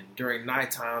campus and during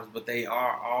night times, but they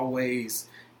are always,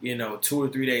 2 or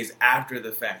 3 days after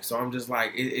the fact. So I'm just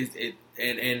like,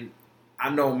 and I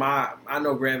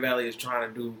know Grand Valley is trying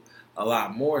to do a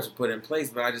lot more to put in place,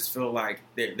 but I just feel like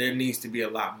there needs to be a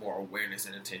lot more awareness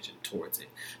and attention towards it.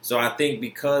 So I think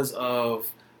because of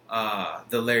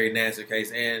the Larry Nassar case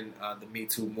and the Me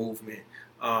Too movement,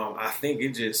 I think it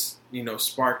just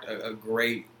sparked a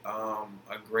great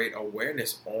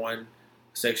awareness on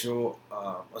sexual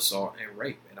assault and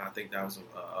rape, and I think that was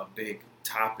a big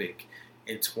topic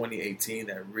in 2018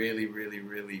 that really, really,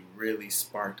 really, really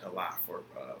sparked a lot for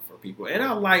people. And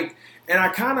I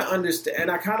kind of understand,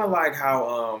 and I kind of like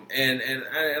how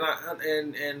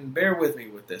and bear with me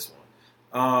with this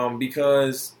one,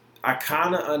 because I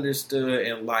kind of understood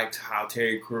and liked how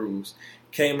Terry Crews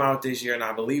came out this year, and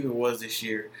I believe it was this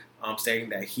year, saying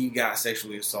that he got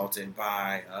sexually assaulted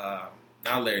by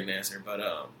not Larry Nassar,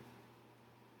 but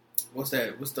what's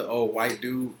that? What's the old white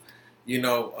dude?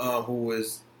 Who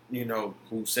was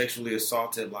who sexually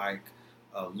assaulted like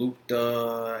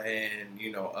Lupta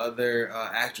and other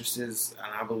actresses,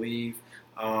 and I believe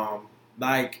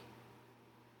like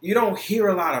you don't hear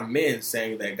a lot of men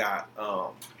saying they got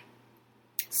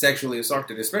sexually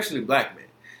assaulted, especially black men.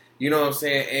 You know what I'm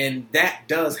saying? And that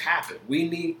does happen. We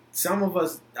need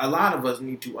a lot of us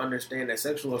need to understand that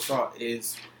sexual assault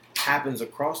happens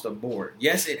across the board.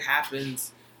 Yes, it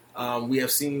happens. We have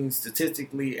seen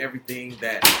statistically everything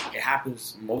that it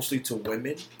happens mostly to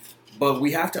women, but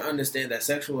we have to understand that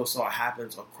sexual assault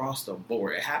happens across the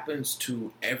board. It happens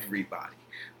to everybody,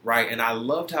 right? And I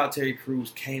loved how Terry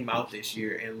Crews came out this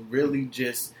year and really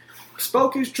just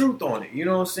spoke his truth on it. You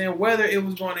know what I'm saying? Whether it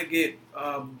was going to get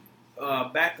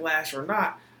backlash or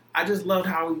not, I just loved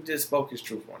how he just spoke his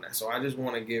truth on that. So I just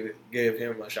want to give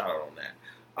him a shout out on that.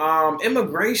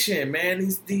 Immigration, man.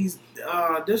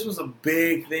 This was a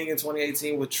big thing in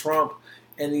 2018 with Trump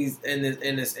and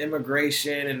this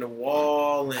immigration and the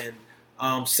wall and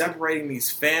separating these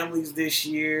families this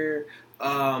year.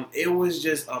 It was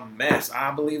just a mess.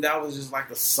 I believe that was just like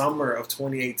the summer of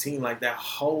 2018, like that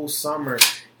whole summer.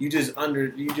 You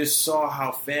just saw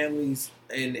how families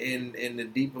in the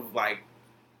deep of like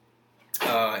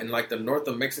in like the north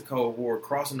of Mexico who were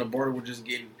crossing the border were just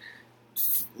getting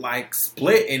like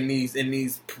split in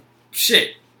these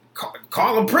shit,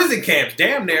 call them prison camps,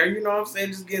 damn near, you know what I'm saying,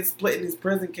 just getting split in these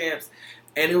prison camps,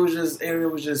 and it was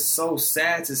just so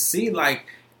sad to see, like,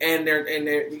 and they're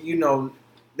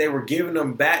they were giving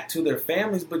them back to their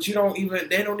families, but they don't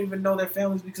even know their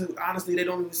families because honestly they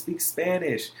don't even speak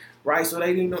Spanish, right? So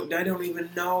they don't even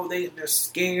know, they're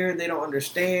scared, they don't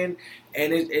understand,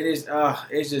 and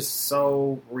it's just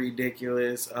so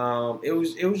ridiculous. It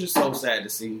was just so sad to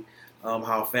see.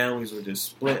 How families were just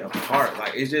split apart.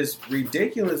 Like, it's just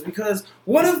ridiculous because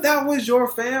what if that was your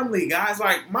family, guys?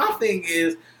 Like, my thing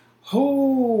is, that's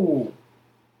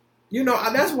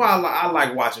why I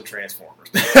like watching Transformers.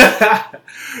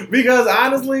 Because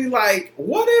honestly, like,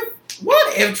 what if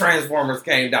Transformers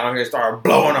came down here and started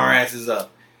blowing our asses up?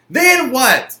 Then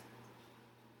what?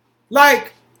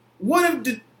 Like, what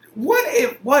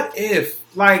if,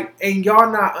 like, and y'all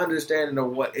not understanding the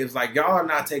what ifs, like, y'all are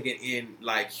not taking in,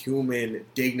 like, human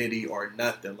dignity or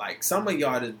nothing. Like, some of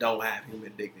y'all just don't have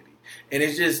human dignity. And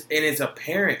it's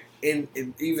apparent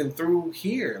even through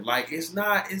here. Like, it's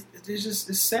sad.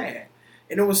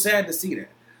 And it was sad to see that.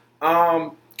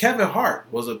 Kevin Hart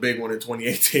was a big one in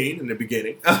 2018 in the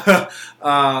beginning.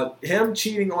 Him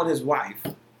cheating on his wife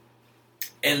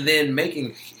and then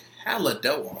making hella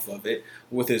dough off of it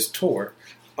with his tour.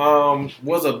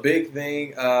 Was a big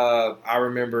thing. I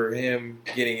remember him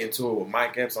getting into it with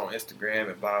Mike Epps on Instagram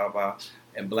and blah blah blah,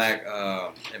 and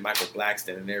and Michael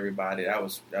Blackston and everybody. That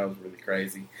was really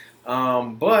crazy.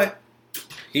 But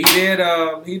he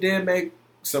did make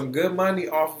some good money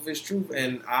off of his truth,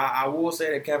 and I will say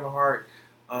that Kevin Hart,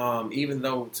 even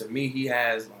though to me he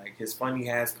has like his funny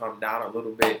has come down a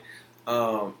little bit,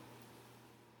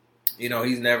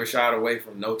 he's never shied away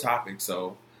from no topic.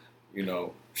 So,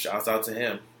 shouts out to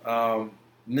him.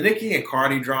 Nicki and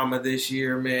Cardi drama this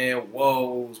year, man.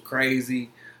 Whoa, it was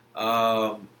crazy.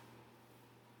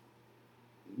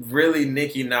 Really,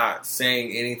 Nicki not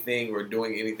saying anything or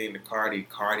doing anything to Cardi.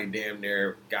 Cardi damn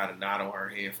near got a knot on her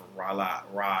head from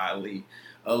Riley,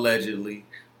 allegedly.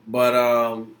 But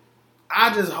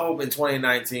I just hope in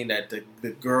 2019 that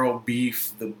the girl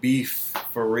beef, the beef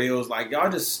for reals, like, y'all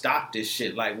just stop this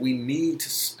shit. Like, we need to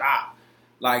stop.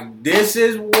 Like, this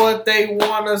is what they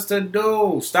want us to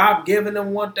do. Stop giving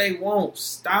them what they want.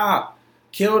 Stop.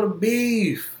 Kill the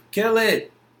beef. Kill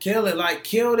it. Kill it. Like,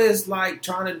 kill this, like,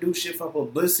 trying to do shit for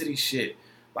publicity shit.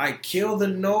 Like, kill the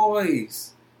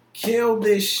noise. Kill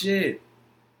this shit.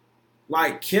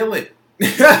 Like, kill it.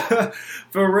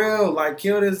 For real. Like,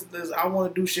 kill this. I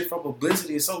want to do shit for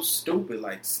publicity. It's so stupid.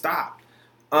 Like, stop.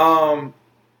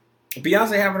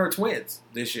 Beyonce having her twins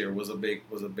this year was a big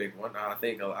one. I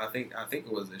think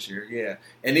it was this year, yeah.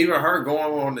 And even her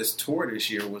going on this tour this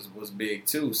year was big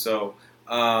too. So,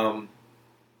 yeah,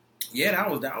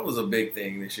 that was a big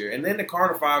thing this year. And then the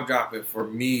Carter 5 dropping for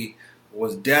me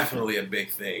was definitely a big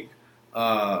thing.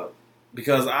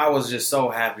 because I was just so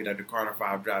happy that the Carter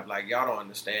 5 dropped. Like, y'all don't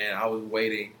understand. I was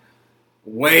waiting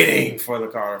for the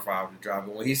Carter 5 to drop.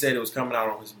 And when he said it was coming out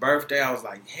on his birthday, I was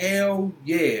like, hell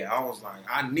yeah. I was like,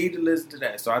 I need to listen to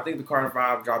that. So I think the Carter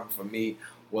 5 dropping for me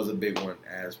was a big one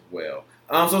as well.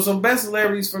 So some best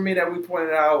celebrities for me that we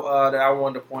pointed out, that I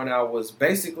wanted to point out was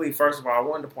basically, first of all, I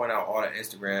wanted to point out all the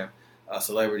Instagram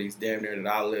celebrities damn near that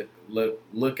I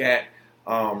look at.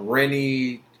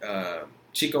 Rennie,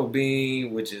 Chico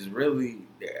Bean, which is really,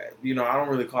 I don't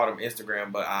really call them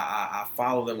Instagram, but I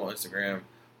follow them on Instagram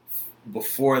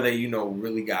before they,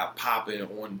 really got popping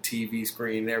on the TV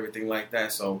screen and everything like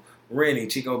that. So Rennie,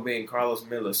 Chico Bean, Carlos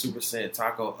Miller, Super Scent,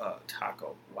 Taco,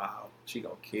 wow, she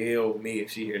gonna kill me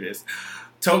if she hear this.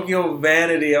 Tokyo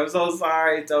Vanity, I'm so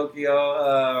sorry,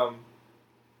 Tokyo.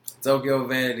 Tokyo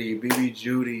Vanity, BB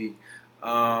Judy.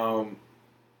 Let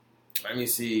me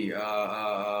see.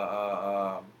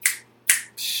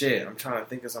 Shit, I'm trying to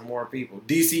think of some more people.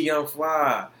 DC Young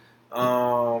Fly.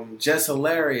 Jess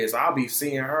Hilarious. I'll be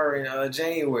seeing her in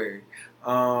January.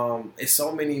 It's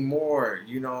so many more.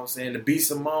 You know what I'm saying? The B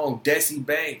Simone, Desi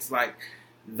Banks, like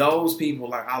those people.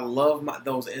 Like I love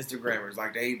those Instagrammers.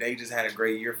 Like they just had a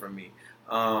great year for me.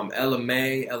 Ella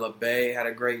Bay had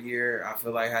a great year. I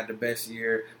feel like had the best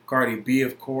year. Cardi B,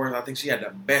 of course. I think she had the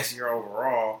best year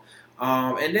overall.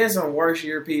 And then some worse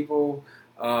year people.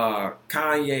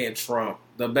 Kanye and Trump,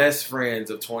 the best friends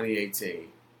of 2018.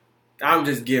 I'm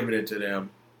just giving it to them.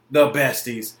 The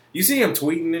besties. You see them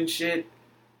tweeting and shit.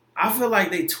 I feel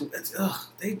like they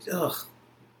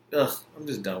I'm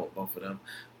just done with both of them.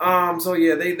 So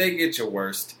yeah, they get your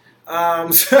worst.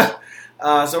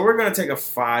 So we're going to take a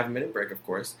 5-minute break, of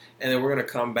course, and then we're going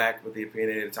to come back with the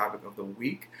opinionated topic of the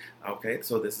week. Okay,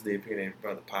 so this is the Opinionated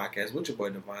Brother Podcast with your boy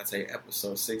Devontae,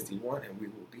 episode 61, and we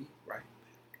will be right back.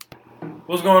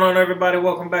 What's going on, everybody?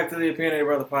 Welcome back to the Opinionated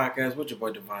Brother Podcast with your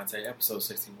boy Devontae, episode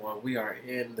 61. We are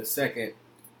in the second,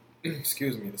 the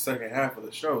second half of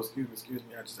the show. Excuse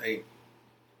me, I just ate.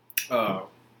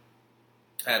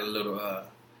 Had a little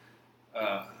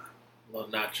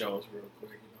nachos real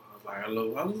quick. I was a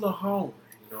little hungry,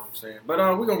 you know what I'm saying? But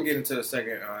we're going to get into the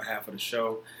second half of the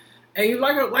show. And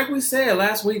like we said,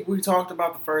 last week we talked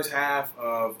about the first half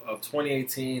of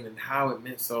 2018 and how it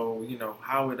meant so,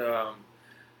 how it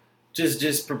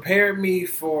just prepared me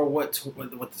for what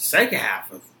the second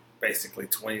half of basically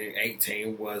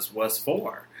 2018 was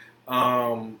for.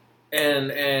 And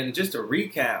just to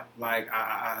recap, like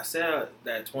I said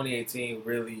that 2018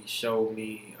 really showed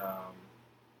me...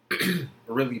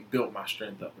 really built my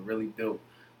strength up. It really built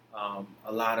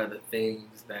a lot of the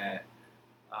things that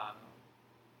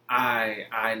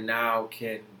I now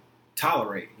can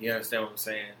tolerate. You understand what I'm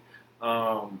saying?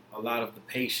 A lot of the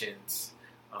patience,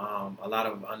 a lot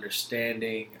of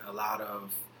understanding, a lot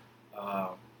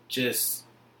of just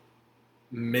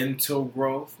mental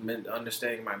growth,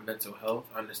 understanding my mental health,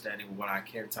 understanding what I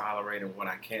can tolerate and what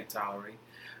I can't tolerate.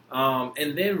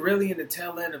 And then really in the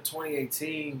tail end of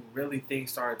 2018, really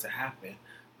things started to happen.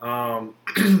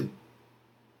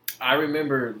 I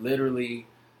remember literally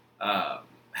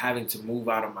having to move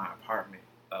out of my apartment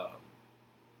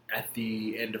at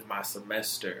the end of my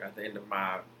semester, at the end of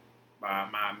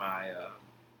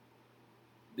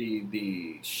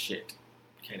the shit.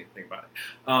 Can't even think about it.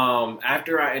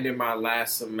 After I ended my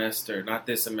last semester, not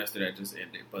this semester that just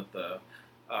ended, but the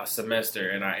semester,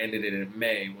 and I ended it in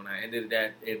May. When I ended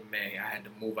that in May, I had to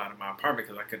move out of my apartment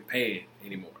because I couldn't pay it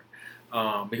anymore.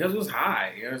 Because it was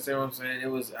high. You understand what I'm saying?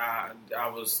 It was. I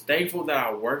was thankful that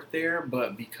I worked there,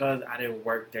 but because I didn't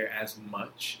work there as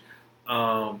much,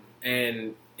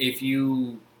 and if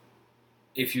you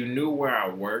knew where I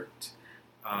worked,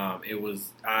 it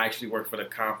was. I actually worked for the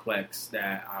complex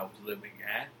that I was living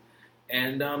at,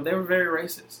 and they were very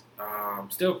racist.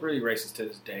 Still pretty racist to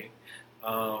this day.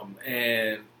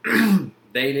 And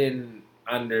they didn't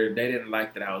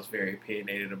like that I was very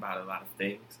opinionated about a lot of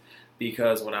things,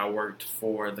 because when I worked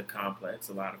for the complex,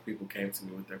 a lot of people came to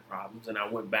me with their problems, and I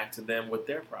went back to them with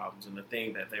their problems. And the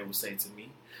thing that they would say to me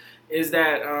is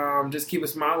that just keep a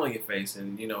smile on your face,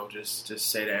 and just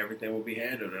say that everything will be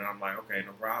handled. And I'm like, okay,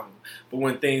 no problem. But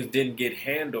when things didn't get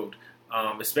handled,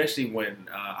 especially when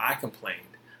I complained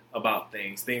about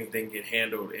things didn't get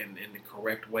handled in the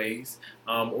correct ways,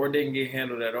 or didn't get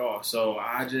handled at all. So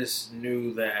I just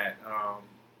knew that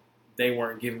they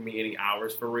weren't giving me any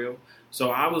hours for real.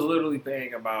 So I was literally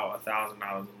paying about $1,000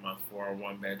 a month for a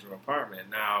 1-bedroom apartment.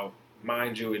 Now,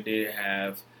 mind you, it did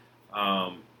have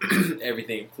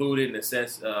everything included.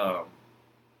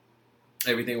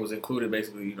 Everything was included,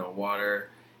 basically, water,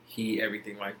 heat,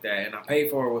 everything like that. And I paid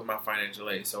for it with my financial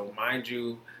aid. So mind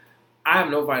you, I have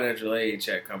no financial aid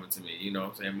check coming to me. You know what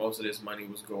I'm saying? Most of this money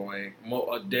was going,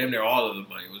 damn near all of the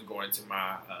money was going to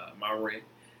my rent.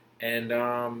 And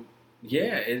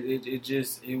yeah,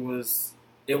 it was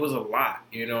a lot.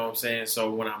 You know what I'm saying?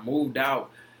 So when I moved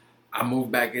out, I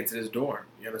moved back into this dorm.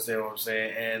 You understand what I'm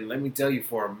saying? And let me tell you,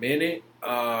 for a minute,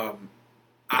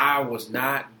 I was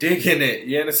not digging it.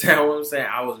 You understand what I'm saying?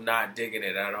 I was not digging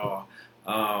it at all.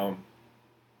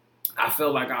 I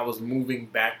felt like I was moving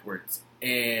backwards,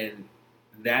 and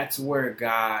that's where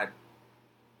God.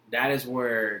 That is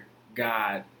where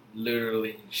God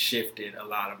literally shifted a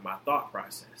lot of my thought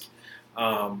process.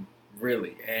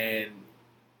 Really, and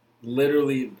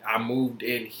literally, I moved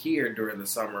in here during the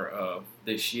summer of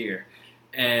this year,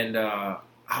 and I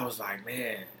was like,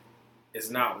 man, it's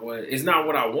not what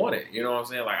I wanted. You know what I'm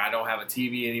saying? Like, I don't have a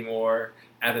TV anymore.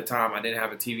 At the time, I didn't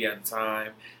have a TV at the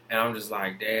time, and I'm just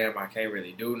like, damn, I can't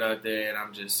really do nothing.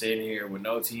 I'm just sitting here with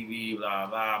no TV, blah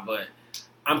blah. But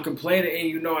I'm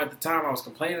complaining, and at the time, I was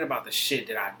complaining about the shit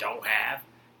that I don't have.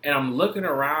 And I'm looking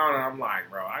around, and I'm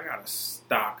like, bro, I gotta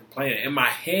stop complaining. In my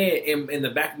head, in the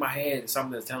back of my head,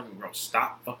 something is telling me, bro,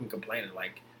 stop fucking complaining.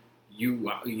 Like, you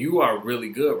are really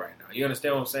good right now. You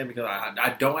understand what I'm saying? Because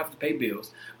I don't have to pay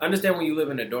bills. Understand, when you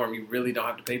live in a dorm, you really don't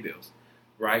have to pay bills,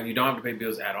 right? You don't have to pay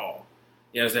bills at all.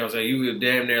 You understand what I'm saying? You could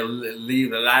damn near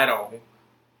leave the light on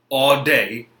all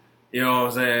day. You know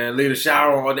what I'm saying? Leave the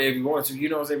shower on all day if you want to. You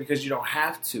know what I'm saying? Because you don't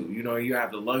have to. You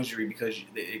have the luxury because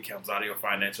it comes out of your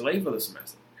financial aid for the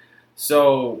semester.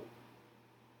 So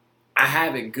I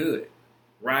have it good,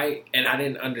 right? And I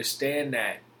didn't understand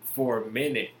that for a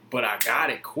minute, but I got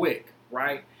it quick,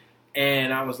 right?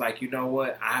 And I was like, you know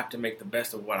what? I have to make the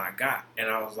best of what I got. And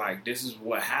I was like, this is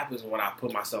what happens when I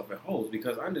put myself in holes.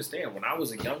 Because understand, when I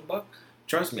was a young buck,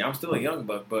 trust me, I'm still a young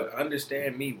buck, but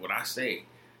understand me when I say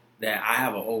that I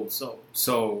have an old soul.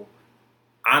 So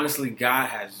honestly, God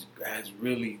has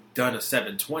really done a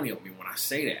 720 on me when I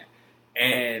say that.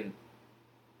 And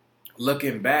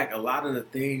looking back, a lot of the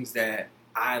things that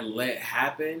I let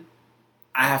happen,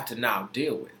 I have to now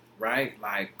deal with, right?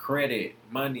 Like credit,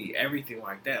 money, everything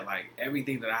like that. Like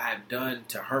everything that I have done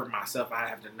to hurt myself, I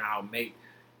have to now make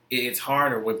it's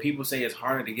harder. When people say it's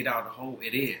harder to get out of the hole,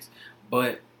 it is.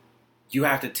 But you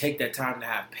have to take that time to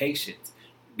have patience.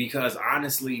 Because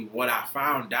honestly, what I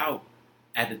found out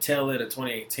at the tail end of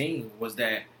 2018 was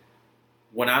that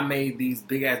when I made these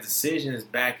big ass decisions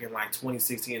back in like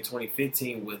 2016 and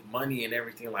 2015 with money and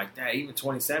everything like that, even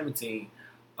 2017,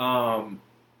 I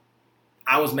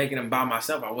was making them by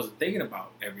myself. I wasn't thinking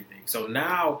about everything. So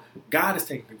now God is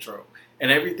taking control.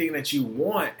 And everything that you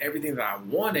want, everything that I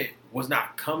wanted was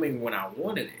not coming when I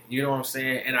wanted it. You know what I'm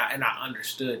saying? And I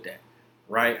understood that,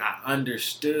 right? I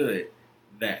understood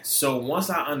that. So once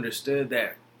I understood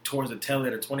that towards the tail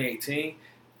end of 2018,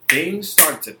 things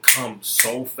started to come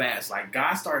so fast. Like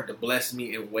God started to bless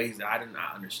me in ways that I did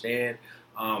not understand.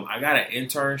 I got an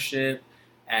internship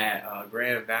at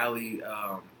Grand Valley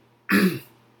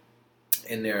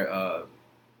in their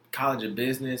College of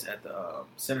Business at the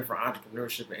Center for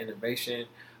Entrepreneurship and Innovation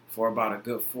for about a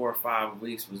good 4 or 5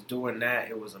 weeks. Was doing that.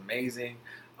 It was amazing.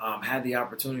 Had the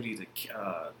opportunity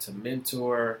to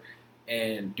mentor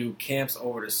and do camps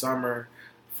over the summer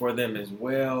for them as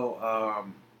well.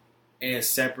 And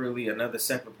separately, another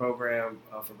separate program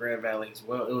for Grand Valley as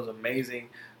well. It was amazing.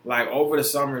 Like over the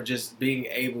summer, just being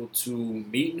able to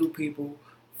meet new people,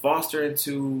 foster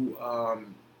into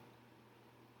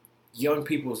young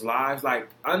people's lives, like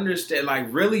understand, like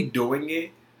really doing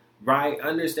it, right?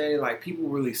 Understanding, like people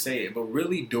really say it, but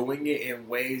really doing it in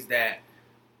ways that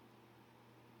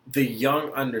the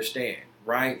young understand,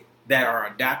 right? That are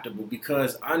adaptable,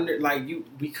 because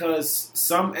because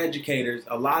some educators,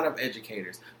 a lot of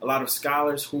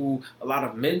scholars, a lot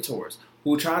of mentors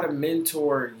who try to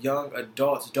mentor young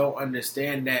adults don't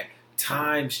understand that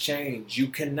times change. You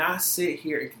cannot sit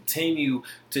here and continue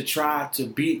to try to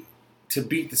beat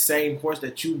the same horse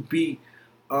that you beat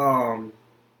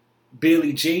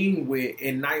Billie Jean with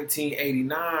in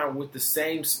 1989 with the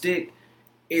same stick.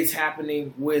 It's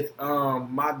happening with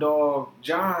my dog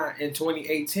John in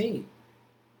 2018.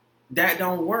 That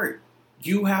don't work.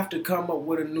 You have to come up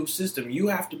with a new system. You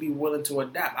have to be willing to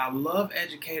adapt. I love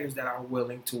educators that are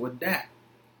willing to adapt,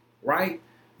 right?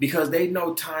 Because they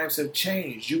know times have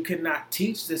changed. You cannot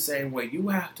teach the same way. You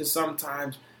have to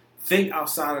sometimes think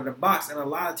outside of the box. And a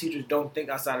lot of teachers don't think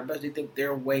outside of the box. They think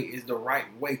their way is the right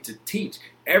way to teach.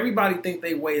 Everybody think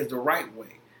their way is the right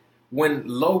way. When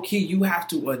low-key, you have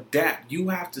to adapt. You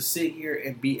have to sit here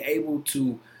and be able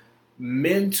to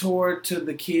mentor to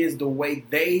the kids the way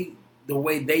they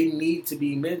need to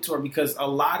be mentored, because a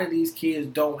lot of these kids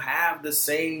don't have the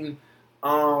same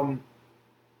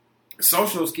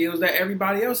social skills that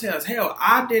everybody else has. Hell,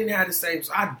 I don't have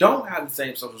the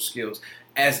same social skills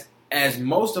as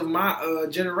most of my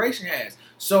generation has.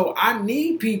 So I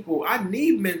need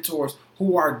mentors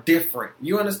who are different.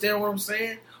 You understand what I'm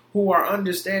saying? Who are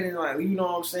understanding, like, you know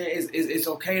what I'm saying? It's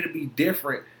okay to be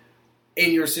different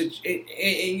in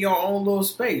your own little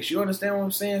space. You understand what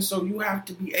I'm saying? So you have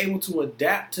to be able to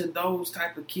adapt to those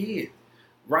type of kids,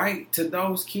 right? To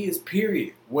those kids,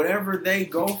 period. Whatever they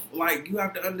go, like, you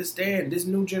have to understand this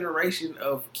new generation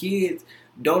of kids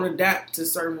don't adapt to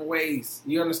certain ways.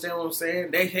 You understand what I'm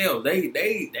saying? They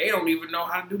don't even know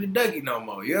how to do the Dougie no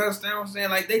more. You understand what I'm saying?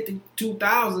 Like, they think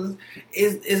 2000s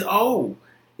is old.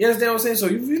 You understand what I'm saying? So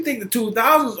if you think the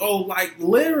 2000s old, like,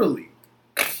 literally,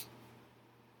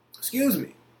 excuse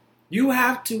me, you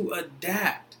have to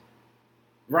adapt,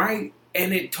 right?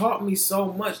 And it taught me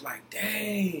so much, like,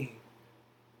 dang,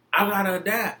 I gotta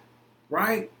adapt,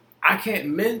 right? I can't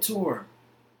mentor,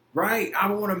 right?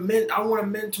 I want to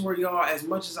mentor y'all as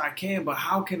much as I can, but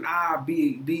how can I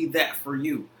be that for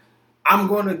you? I'm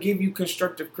going to give you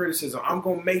constructive criticism. I'm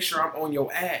going to make sure I'm on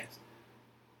your ass.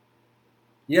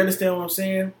 You understand what I'm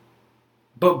saying?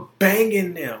 But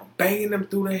banging them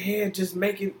through the head, just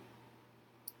making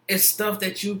it's stuff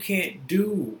that you can't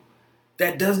do,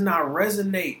 that does not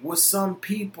resonate with some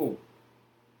people.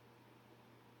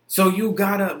 So you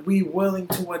gotta be willing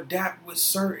to adapt with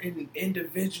certain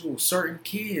individuals, certain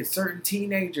kids, certain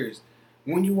teenagers.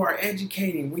 When you are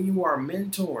educating, when you are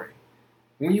mentoring,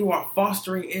 when you are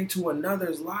fostering into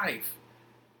another's life,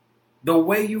 the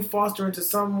way you foster into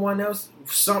someone else,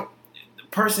 some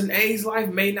person A's life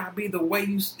may not be the way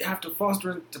you have to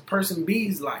foster into person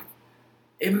B's life.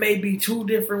 It may be two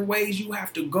different ways you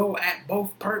have to go at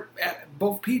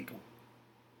both people.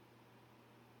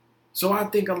 So I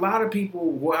think a lot of people,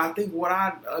 what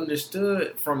I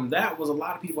understood from that was a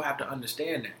lot of people have to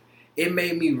understand that. It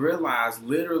made me realize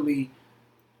literally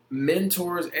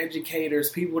mentors, educators,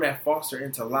 people that foster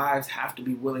into lives have to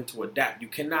be willing to adapt. You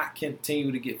cannot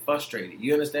continue to get frustrated.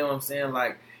 You understand what I'm saying?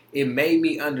 Like, it made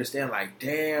me understand, like,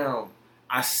 damn,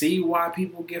 I see why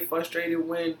people get frustrated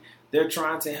when they're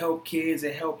trying to help kids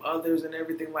and help others and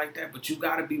everything like that. But you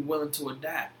got to be willing to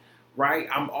adapt, right?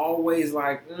 I'm always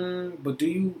like, but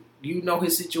do you know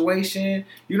his situation?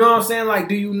 You know what I'm saying? Like,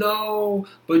 do you know?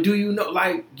 But do you know?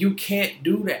 Like, you can't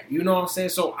do that. You know what I'm saying?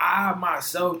 So I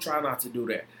myself try not to do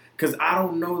that because I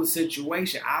don't know the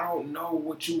situation. I don't know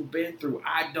what you've been through.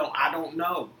 I don't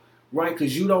know, right?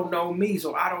 Because you don't know me,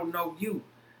 so I don't know you,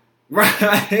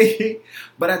 right?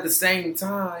 But at the same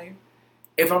time,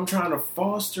 if I'm trying to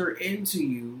foster into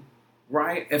you,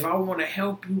 right? If I want to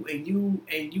help you and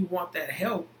you want that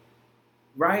help,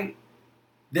 right?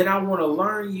 Then I want to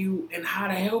learn you and how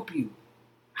to help you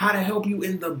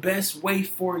in the best way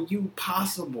for you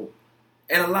possible.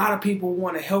 And a lot of people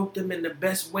want to help them in the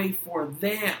best way for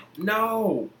them.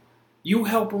 No, you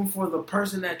help them for the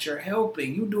person that you're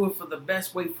helping. You do it for the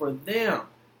best way for them.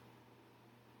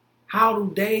 How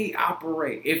do they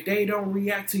operate? If they don't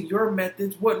react to your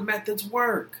methods, what methods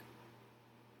work?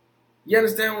 You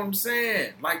understand what I'm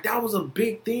saying? Like, that was a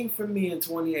big thing for me in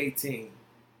 2018.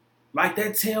 Like,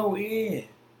 that tail end.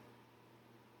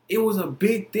 It was a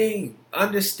big thing.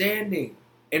 Understanding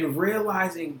and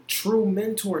realizing true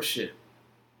mentorship.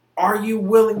 Are you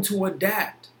willing to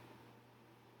adapt?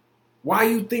 Why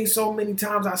you think so many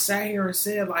times I sat here and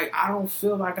said, like, I don't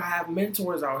feel like I have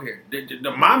mentors out here.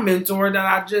 My mentor that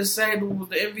I just said was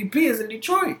the MVP is in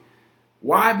Detroit.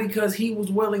 Why? Because he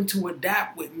was willing to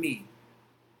adapt with me.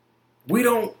 We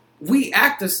definitely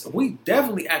act the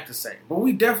same, but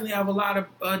we definitely have a lot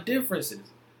of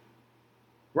differences,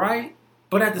 right?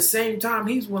 But at the same time,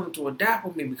 he's willing to adapt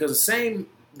with me because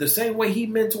the same way he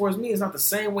mentors me is not the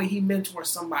same way he mentors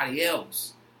somebody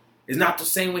else. It's not the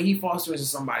same way he fosters in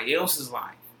somebody else's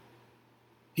life.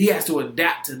 He has to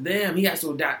adapt to them. He has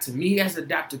to adapt to me. He has to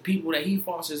adapt to people that he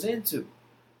fosters into,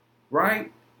 right?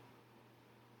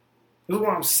 This is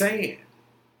what I'm saying.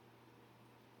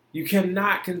 You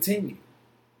cannot continue,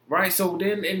 right? So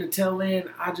then in the tail end,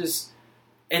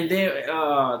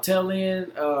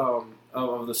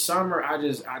 of the summer, I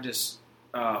just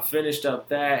finished up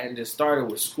that and just started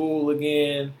with school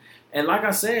again. And like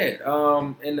I said,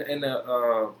 in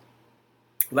the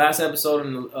last episode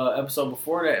and the episode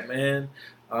before that, man,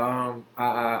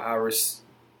 I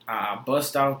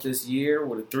bust out this year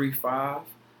with a 3.5,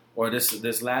 or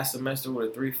this last semester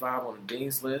with a 3.5 on the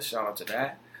Dean's List. Shout out to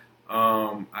that.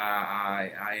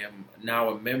 I am now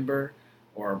a member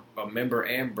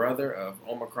and brother of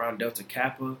Omicron Delta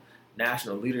Kappa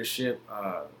National Leadership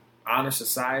Honor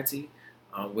Society,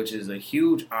 which is a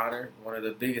huge honor, one of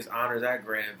the biggest honors at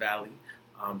Grand Valley.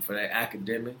 for the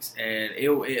academics, and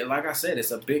it like I said,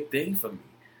 it's a big thing for me.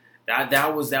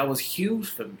 That was huge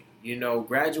for me. You know,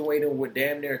 graduating with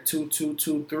damn near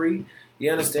 2.223.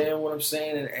 You understand what I'm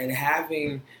saying? And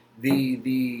having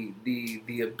the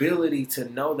ability to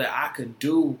know that I could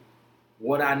do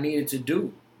what I needed to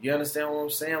do. You understand what I'm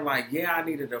saying? Like, yeah, I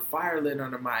needed a fire lit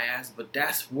under my ass, but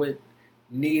that's what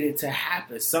needed to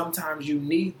happen. Sometimes you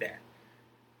need that.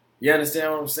 You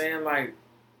understand what I'm saying? Like,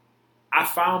 I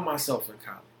found myself in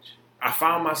college. I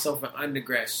found myself in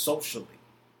undergrad socially.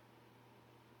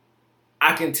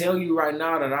 I can tell you right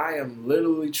now that I am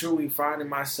literally, truly finding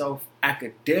myself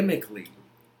academically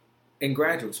in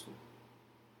graduate school.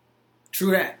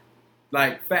 True that.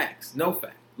 Like, facts. No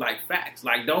fact. Like, facts.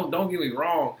 Like, don't get me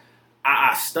wrong.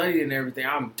 I studied and everything.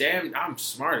 I'm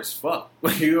smart as fuck.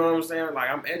 You know what I'm saying?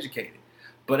 Like, I'm educated.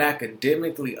 But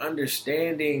academically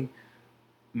understanding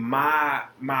my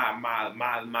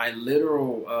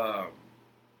literal,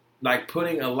 like,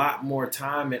 putting a lot more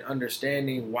time in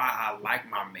understanding why I like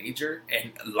my major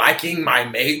and liking my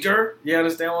major. You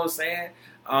understand what I'm saying?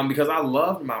 Because I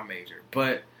loved my major,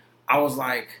 but I was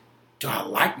like, do I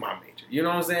like my major? You know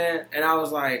what I'm saying? And I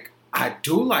was like, I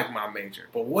do like my major,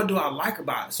 but what do I like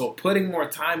about it? So putting more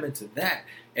time into that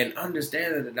and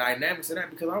understanding the dynamics of that,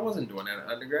 because I wasn't doing that in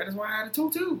undergrad. That's why I had a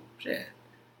 2.2. Shit.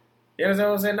 You understand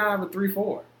what I'm saying? Now I have a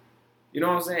 3.4. You know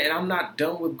what I'm saying? And I'm not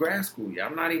done with grad school yet.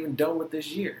 I'm not even done with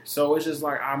this year. So it's just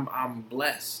like I'm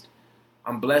blessed.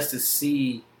 I'm blessed to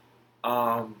see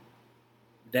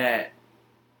that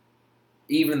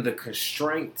even the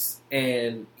constraints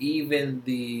and even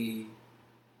the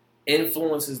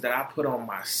influences that I put on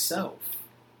myself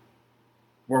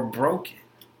were broken.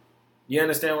 You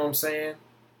understand what I'm saying?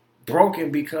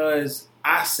 Broken because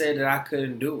I said that I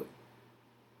couldn't do it.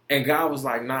 And God was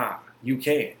like, nah, you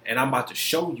can. And I'm about to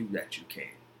show you that you can.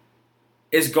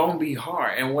 It's going to be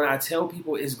hard. And when I tell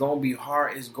people it's going to be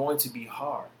hard, it's going to be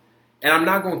hard. And I'm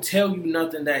not going to tell you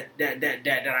nothing that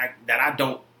I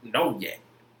don't know yet,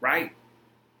 right?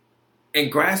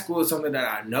 And grad school is something that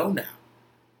I know now.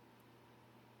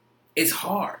 It's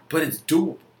hard, but it's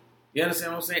doable. You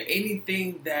understand what I'm saying?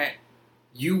 Anything that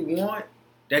you want,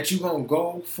 that you're going to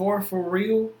go for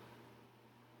real,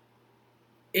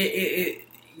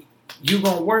 you're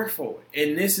going to work for it.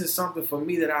 And this is something for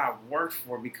me that I've worked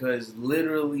for, because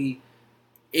literally,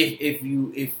 if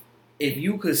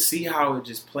you could see how it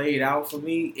just played out for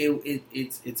me,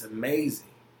 it's amazing.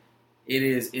 It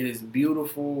is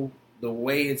beautiful. The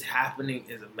way it's happening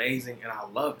is amazing, and I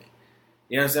love it.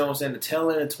 You understand what I'm saying? The tail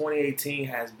end of 2018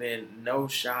 has been no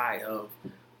shy of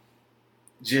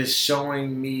just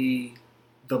showing me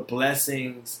the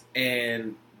blessings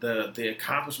and the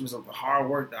accomplishments of the hard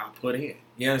work that I put in.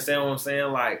 You understand what I'm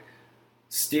saying? Like,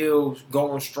 still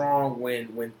going strong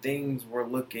when things were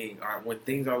looking, or when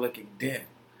things are looking dim,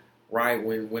 right?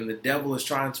 When the devil is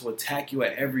trying to attack you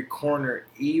at every corner,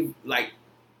 like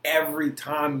every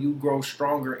time you grow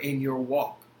stronger in your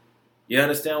walk. You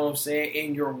understand what I'm saying?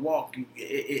 In your walk,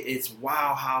 it's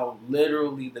wild how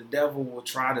literally the devil will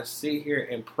try to sit here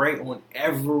and prey on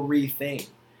everything.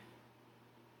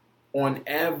 On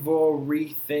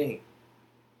everything.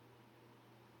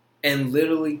 And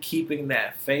literally keeping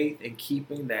that faith and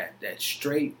keeping that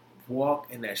straight walk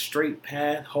and that straight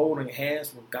path, holding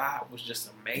hands with God, was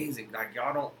just amazing. Like,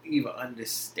 y'all don't even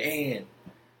understand.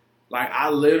 Like, I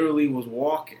literally was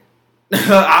walking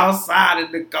outside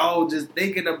in the cold, just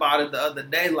thinking about it the other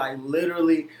day. Like,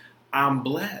 literally, I'm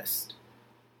blessed.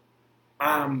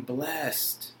 I'm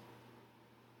blessed.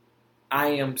 I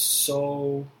am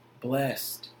so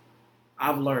blessed.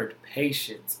 I've learned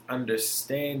patience,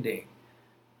 understanding.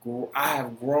 I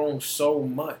have grown so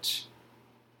much.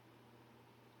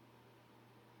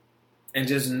 And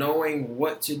just knowing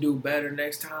what to do better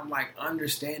next time, like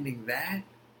understanding that,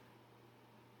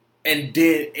 and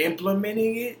then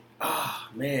implementing it. Ah,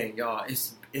 man, y'all,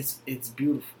 it's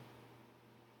beautiful.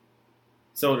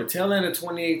 So the tail end of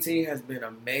 2018 has been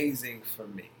amazing for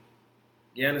me.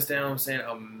 You understand what I'm saying?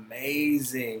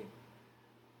 Amazing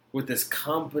with this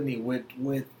company, with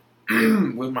with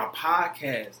my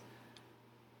podcast.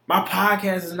 My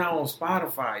podcast is now on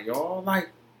Spotify, y'all.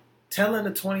 Like, tail end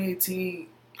of 2018,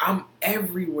 I'm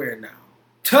everywhere now.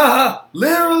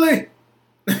 Literally.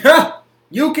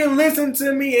 You can listen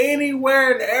to me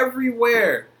anywhere and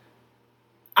everywhere.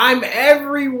 I'm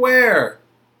everywhere.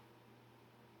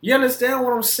 You understand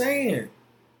what I'm saying?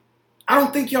 I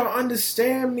don't think y'all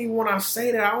understand me when I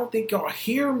say that. I don't think y'all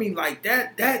hear me like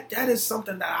that. That is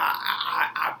something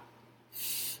that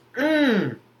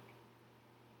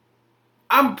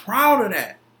I'm proud of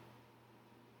that.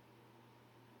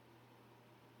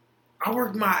 I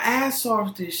worked my ass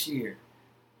off this year.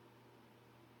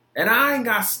 And I ain't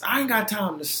got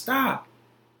time to stop.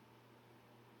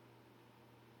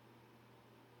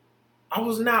 I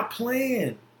was not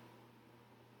playing.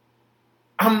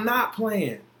 I'm not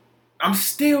playing. I'm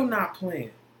still not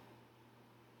playing.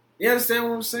 You understand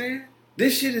what I'm saying?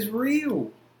 This shit is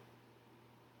real.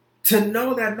 To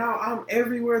know that now I'm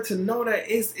everywhere, to know that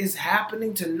it's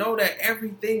happening, to know that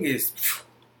everything is...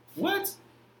 What?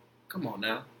 Come on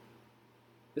now.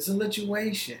 It's a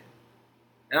lituation.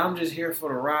 And I'm just here for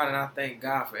the ride, and I thank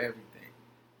God for everything.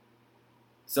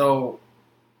 So,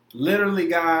 literally,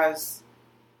 guys,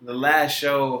 the last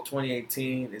show of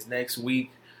 2018 is next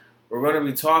week. We're going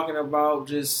to be talking about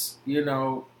just, it's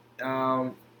going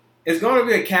to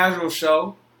be a casual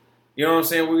show. You know what I'm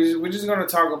saying? We're just going to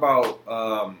talk about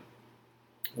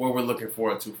what we're looking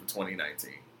forward to for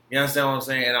 2019. You understand what I'm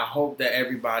saying? And I hope that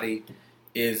everybody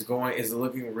is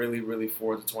looking really, really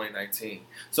forward to 2019.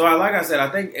 So, like I said, I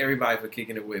thank everybody for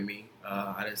kicking it with me.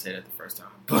 I didn't say that the first time,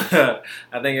 but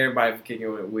I thank everybody for kicking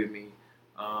it with me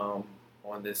on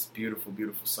this beautiful,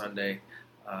 beautiful Sunday.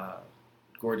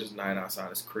 Gorgeous night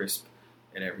outside. It's crisp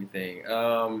and everything.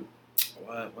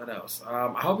 What else?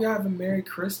 I hope y'all have a Merry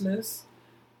Christmas.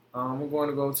 I'm going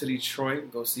to go to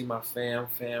Detroit, go see my fam,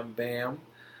 bam.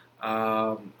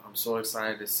 I'm so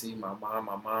excited to see my mom.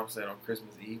 My mom said on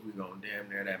Christmas Eve we're gonna damn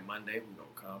near that Monday.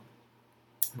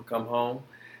 We'll come home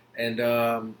and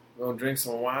we're gonna drink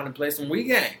some wine and play some Wii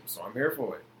games. So I'm here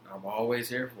for it. I'm always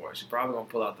here for it. She's probably gonna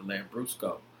pull out the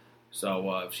Lambrusco.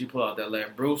 So if she pull out that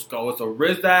Lambrusco, it's a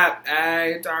Rizap.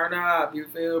 Hey, turn up. You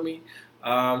feel me?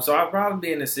 So I'll probably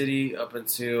be in the city up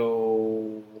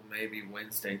until maybe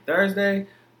Wednesday, Thursday.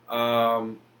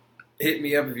 Hit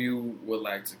me up if you would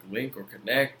like to link or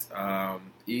connect.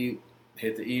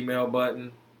 Hit the email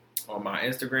button on my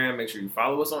Instagram. Make sure you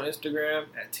follow us on Instagram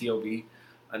at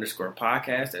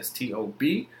TOB_podcast. That's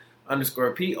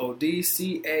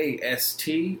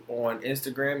TOB_PODCAST on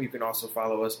Instagram. You can also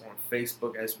follow us on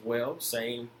Facebook as well.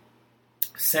 Same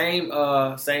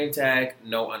tag,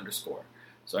 no underscore.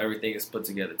 So everything is put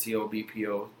together.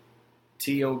 TOBPODCAST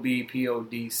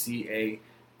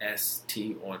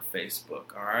on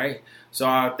Facebook. All right.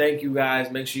 So thank you guys.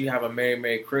 Make sure you have a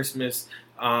Merry Christmas.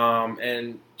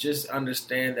 And just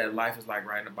understand that life is like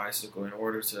riding a bicycle. In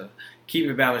order to keep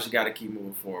it balanced, you got to keep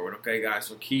moving forward. Okay, guys?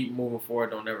 So keep moving forward.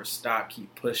 Don't ever stop.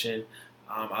 Keep pushing.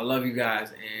 I love you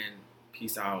guys, and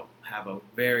peace out. Have a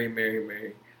very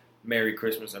Merry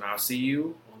Christmas, and I'll see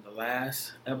you on the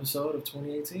last episode of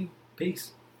 2018.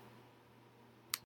 Peace.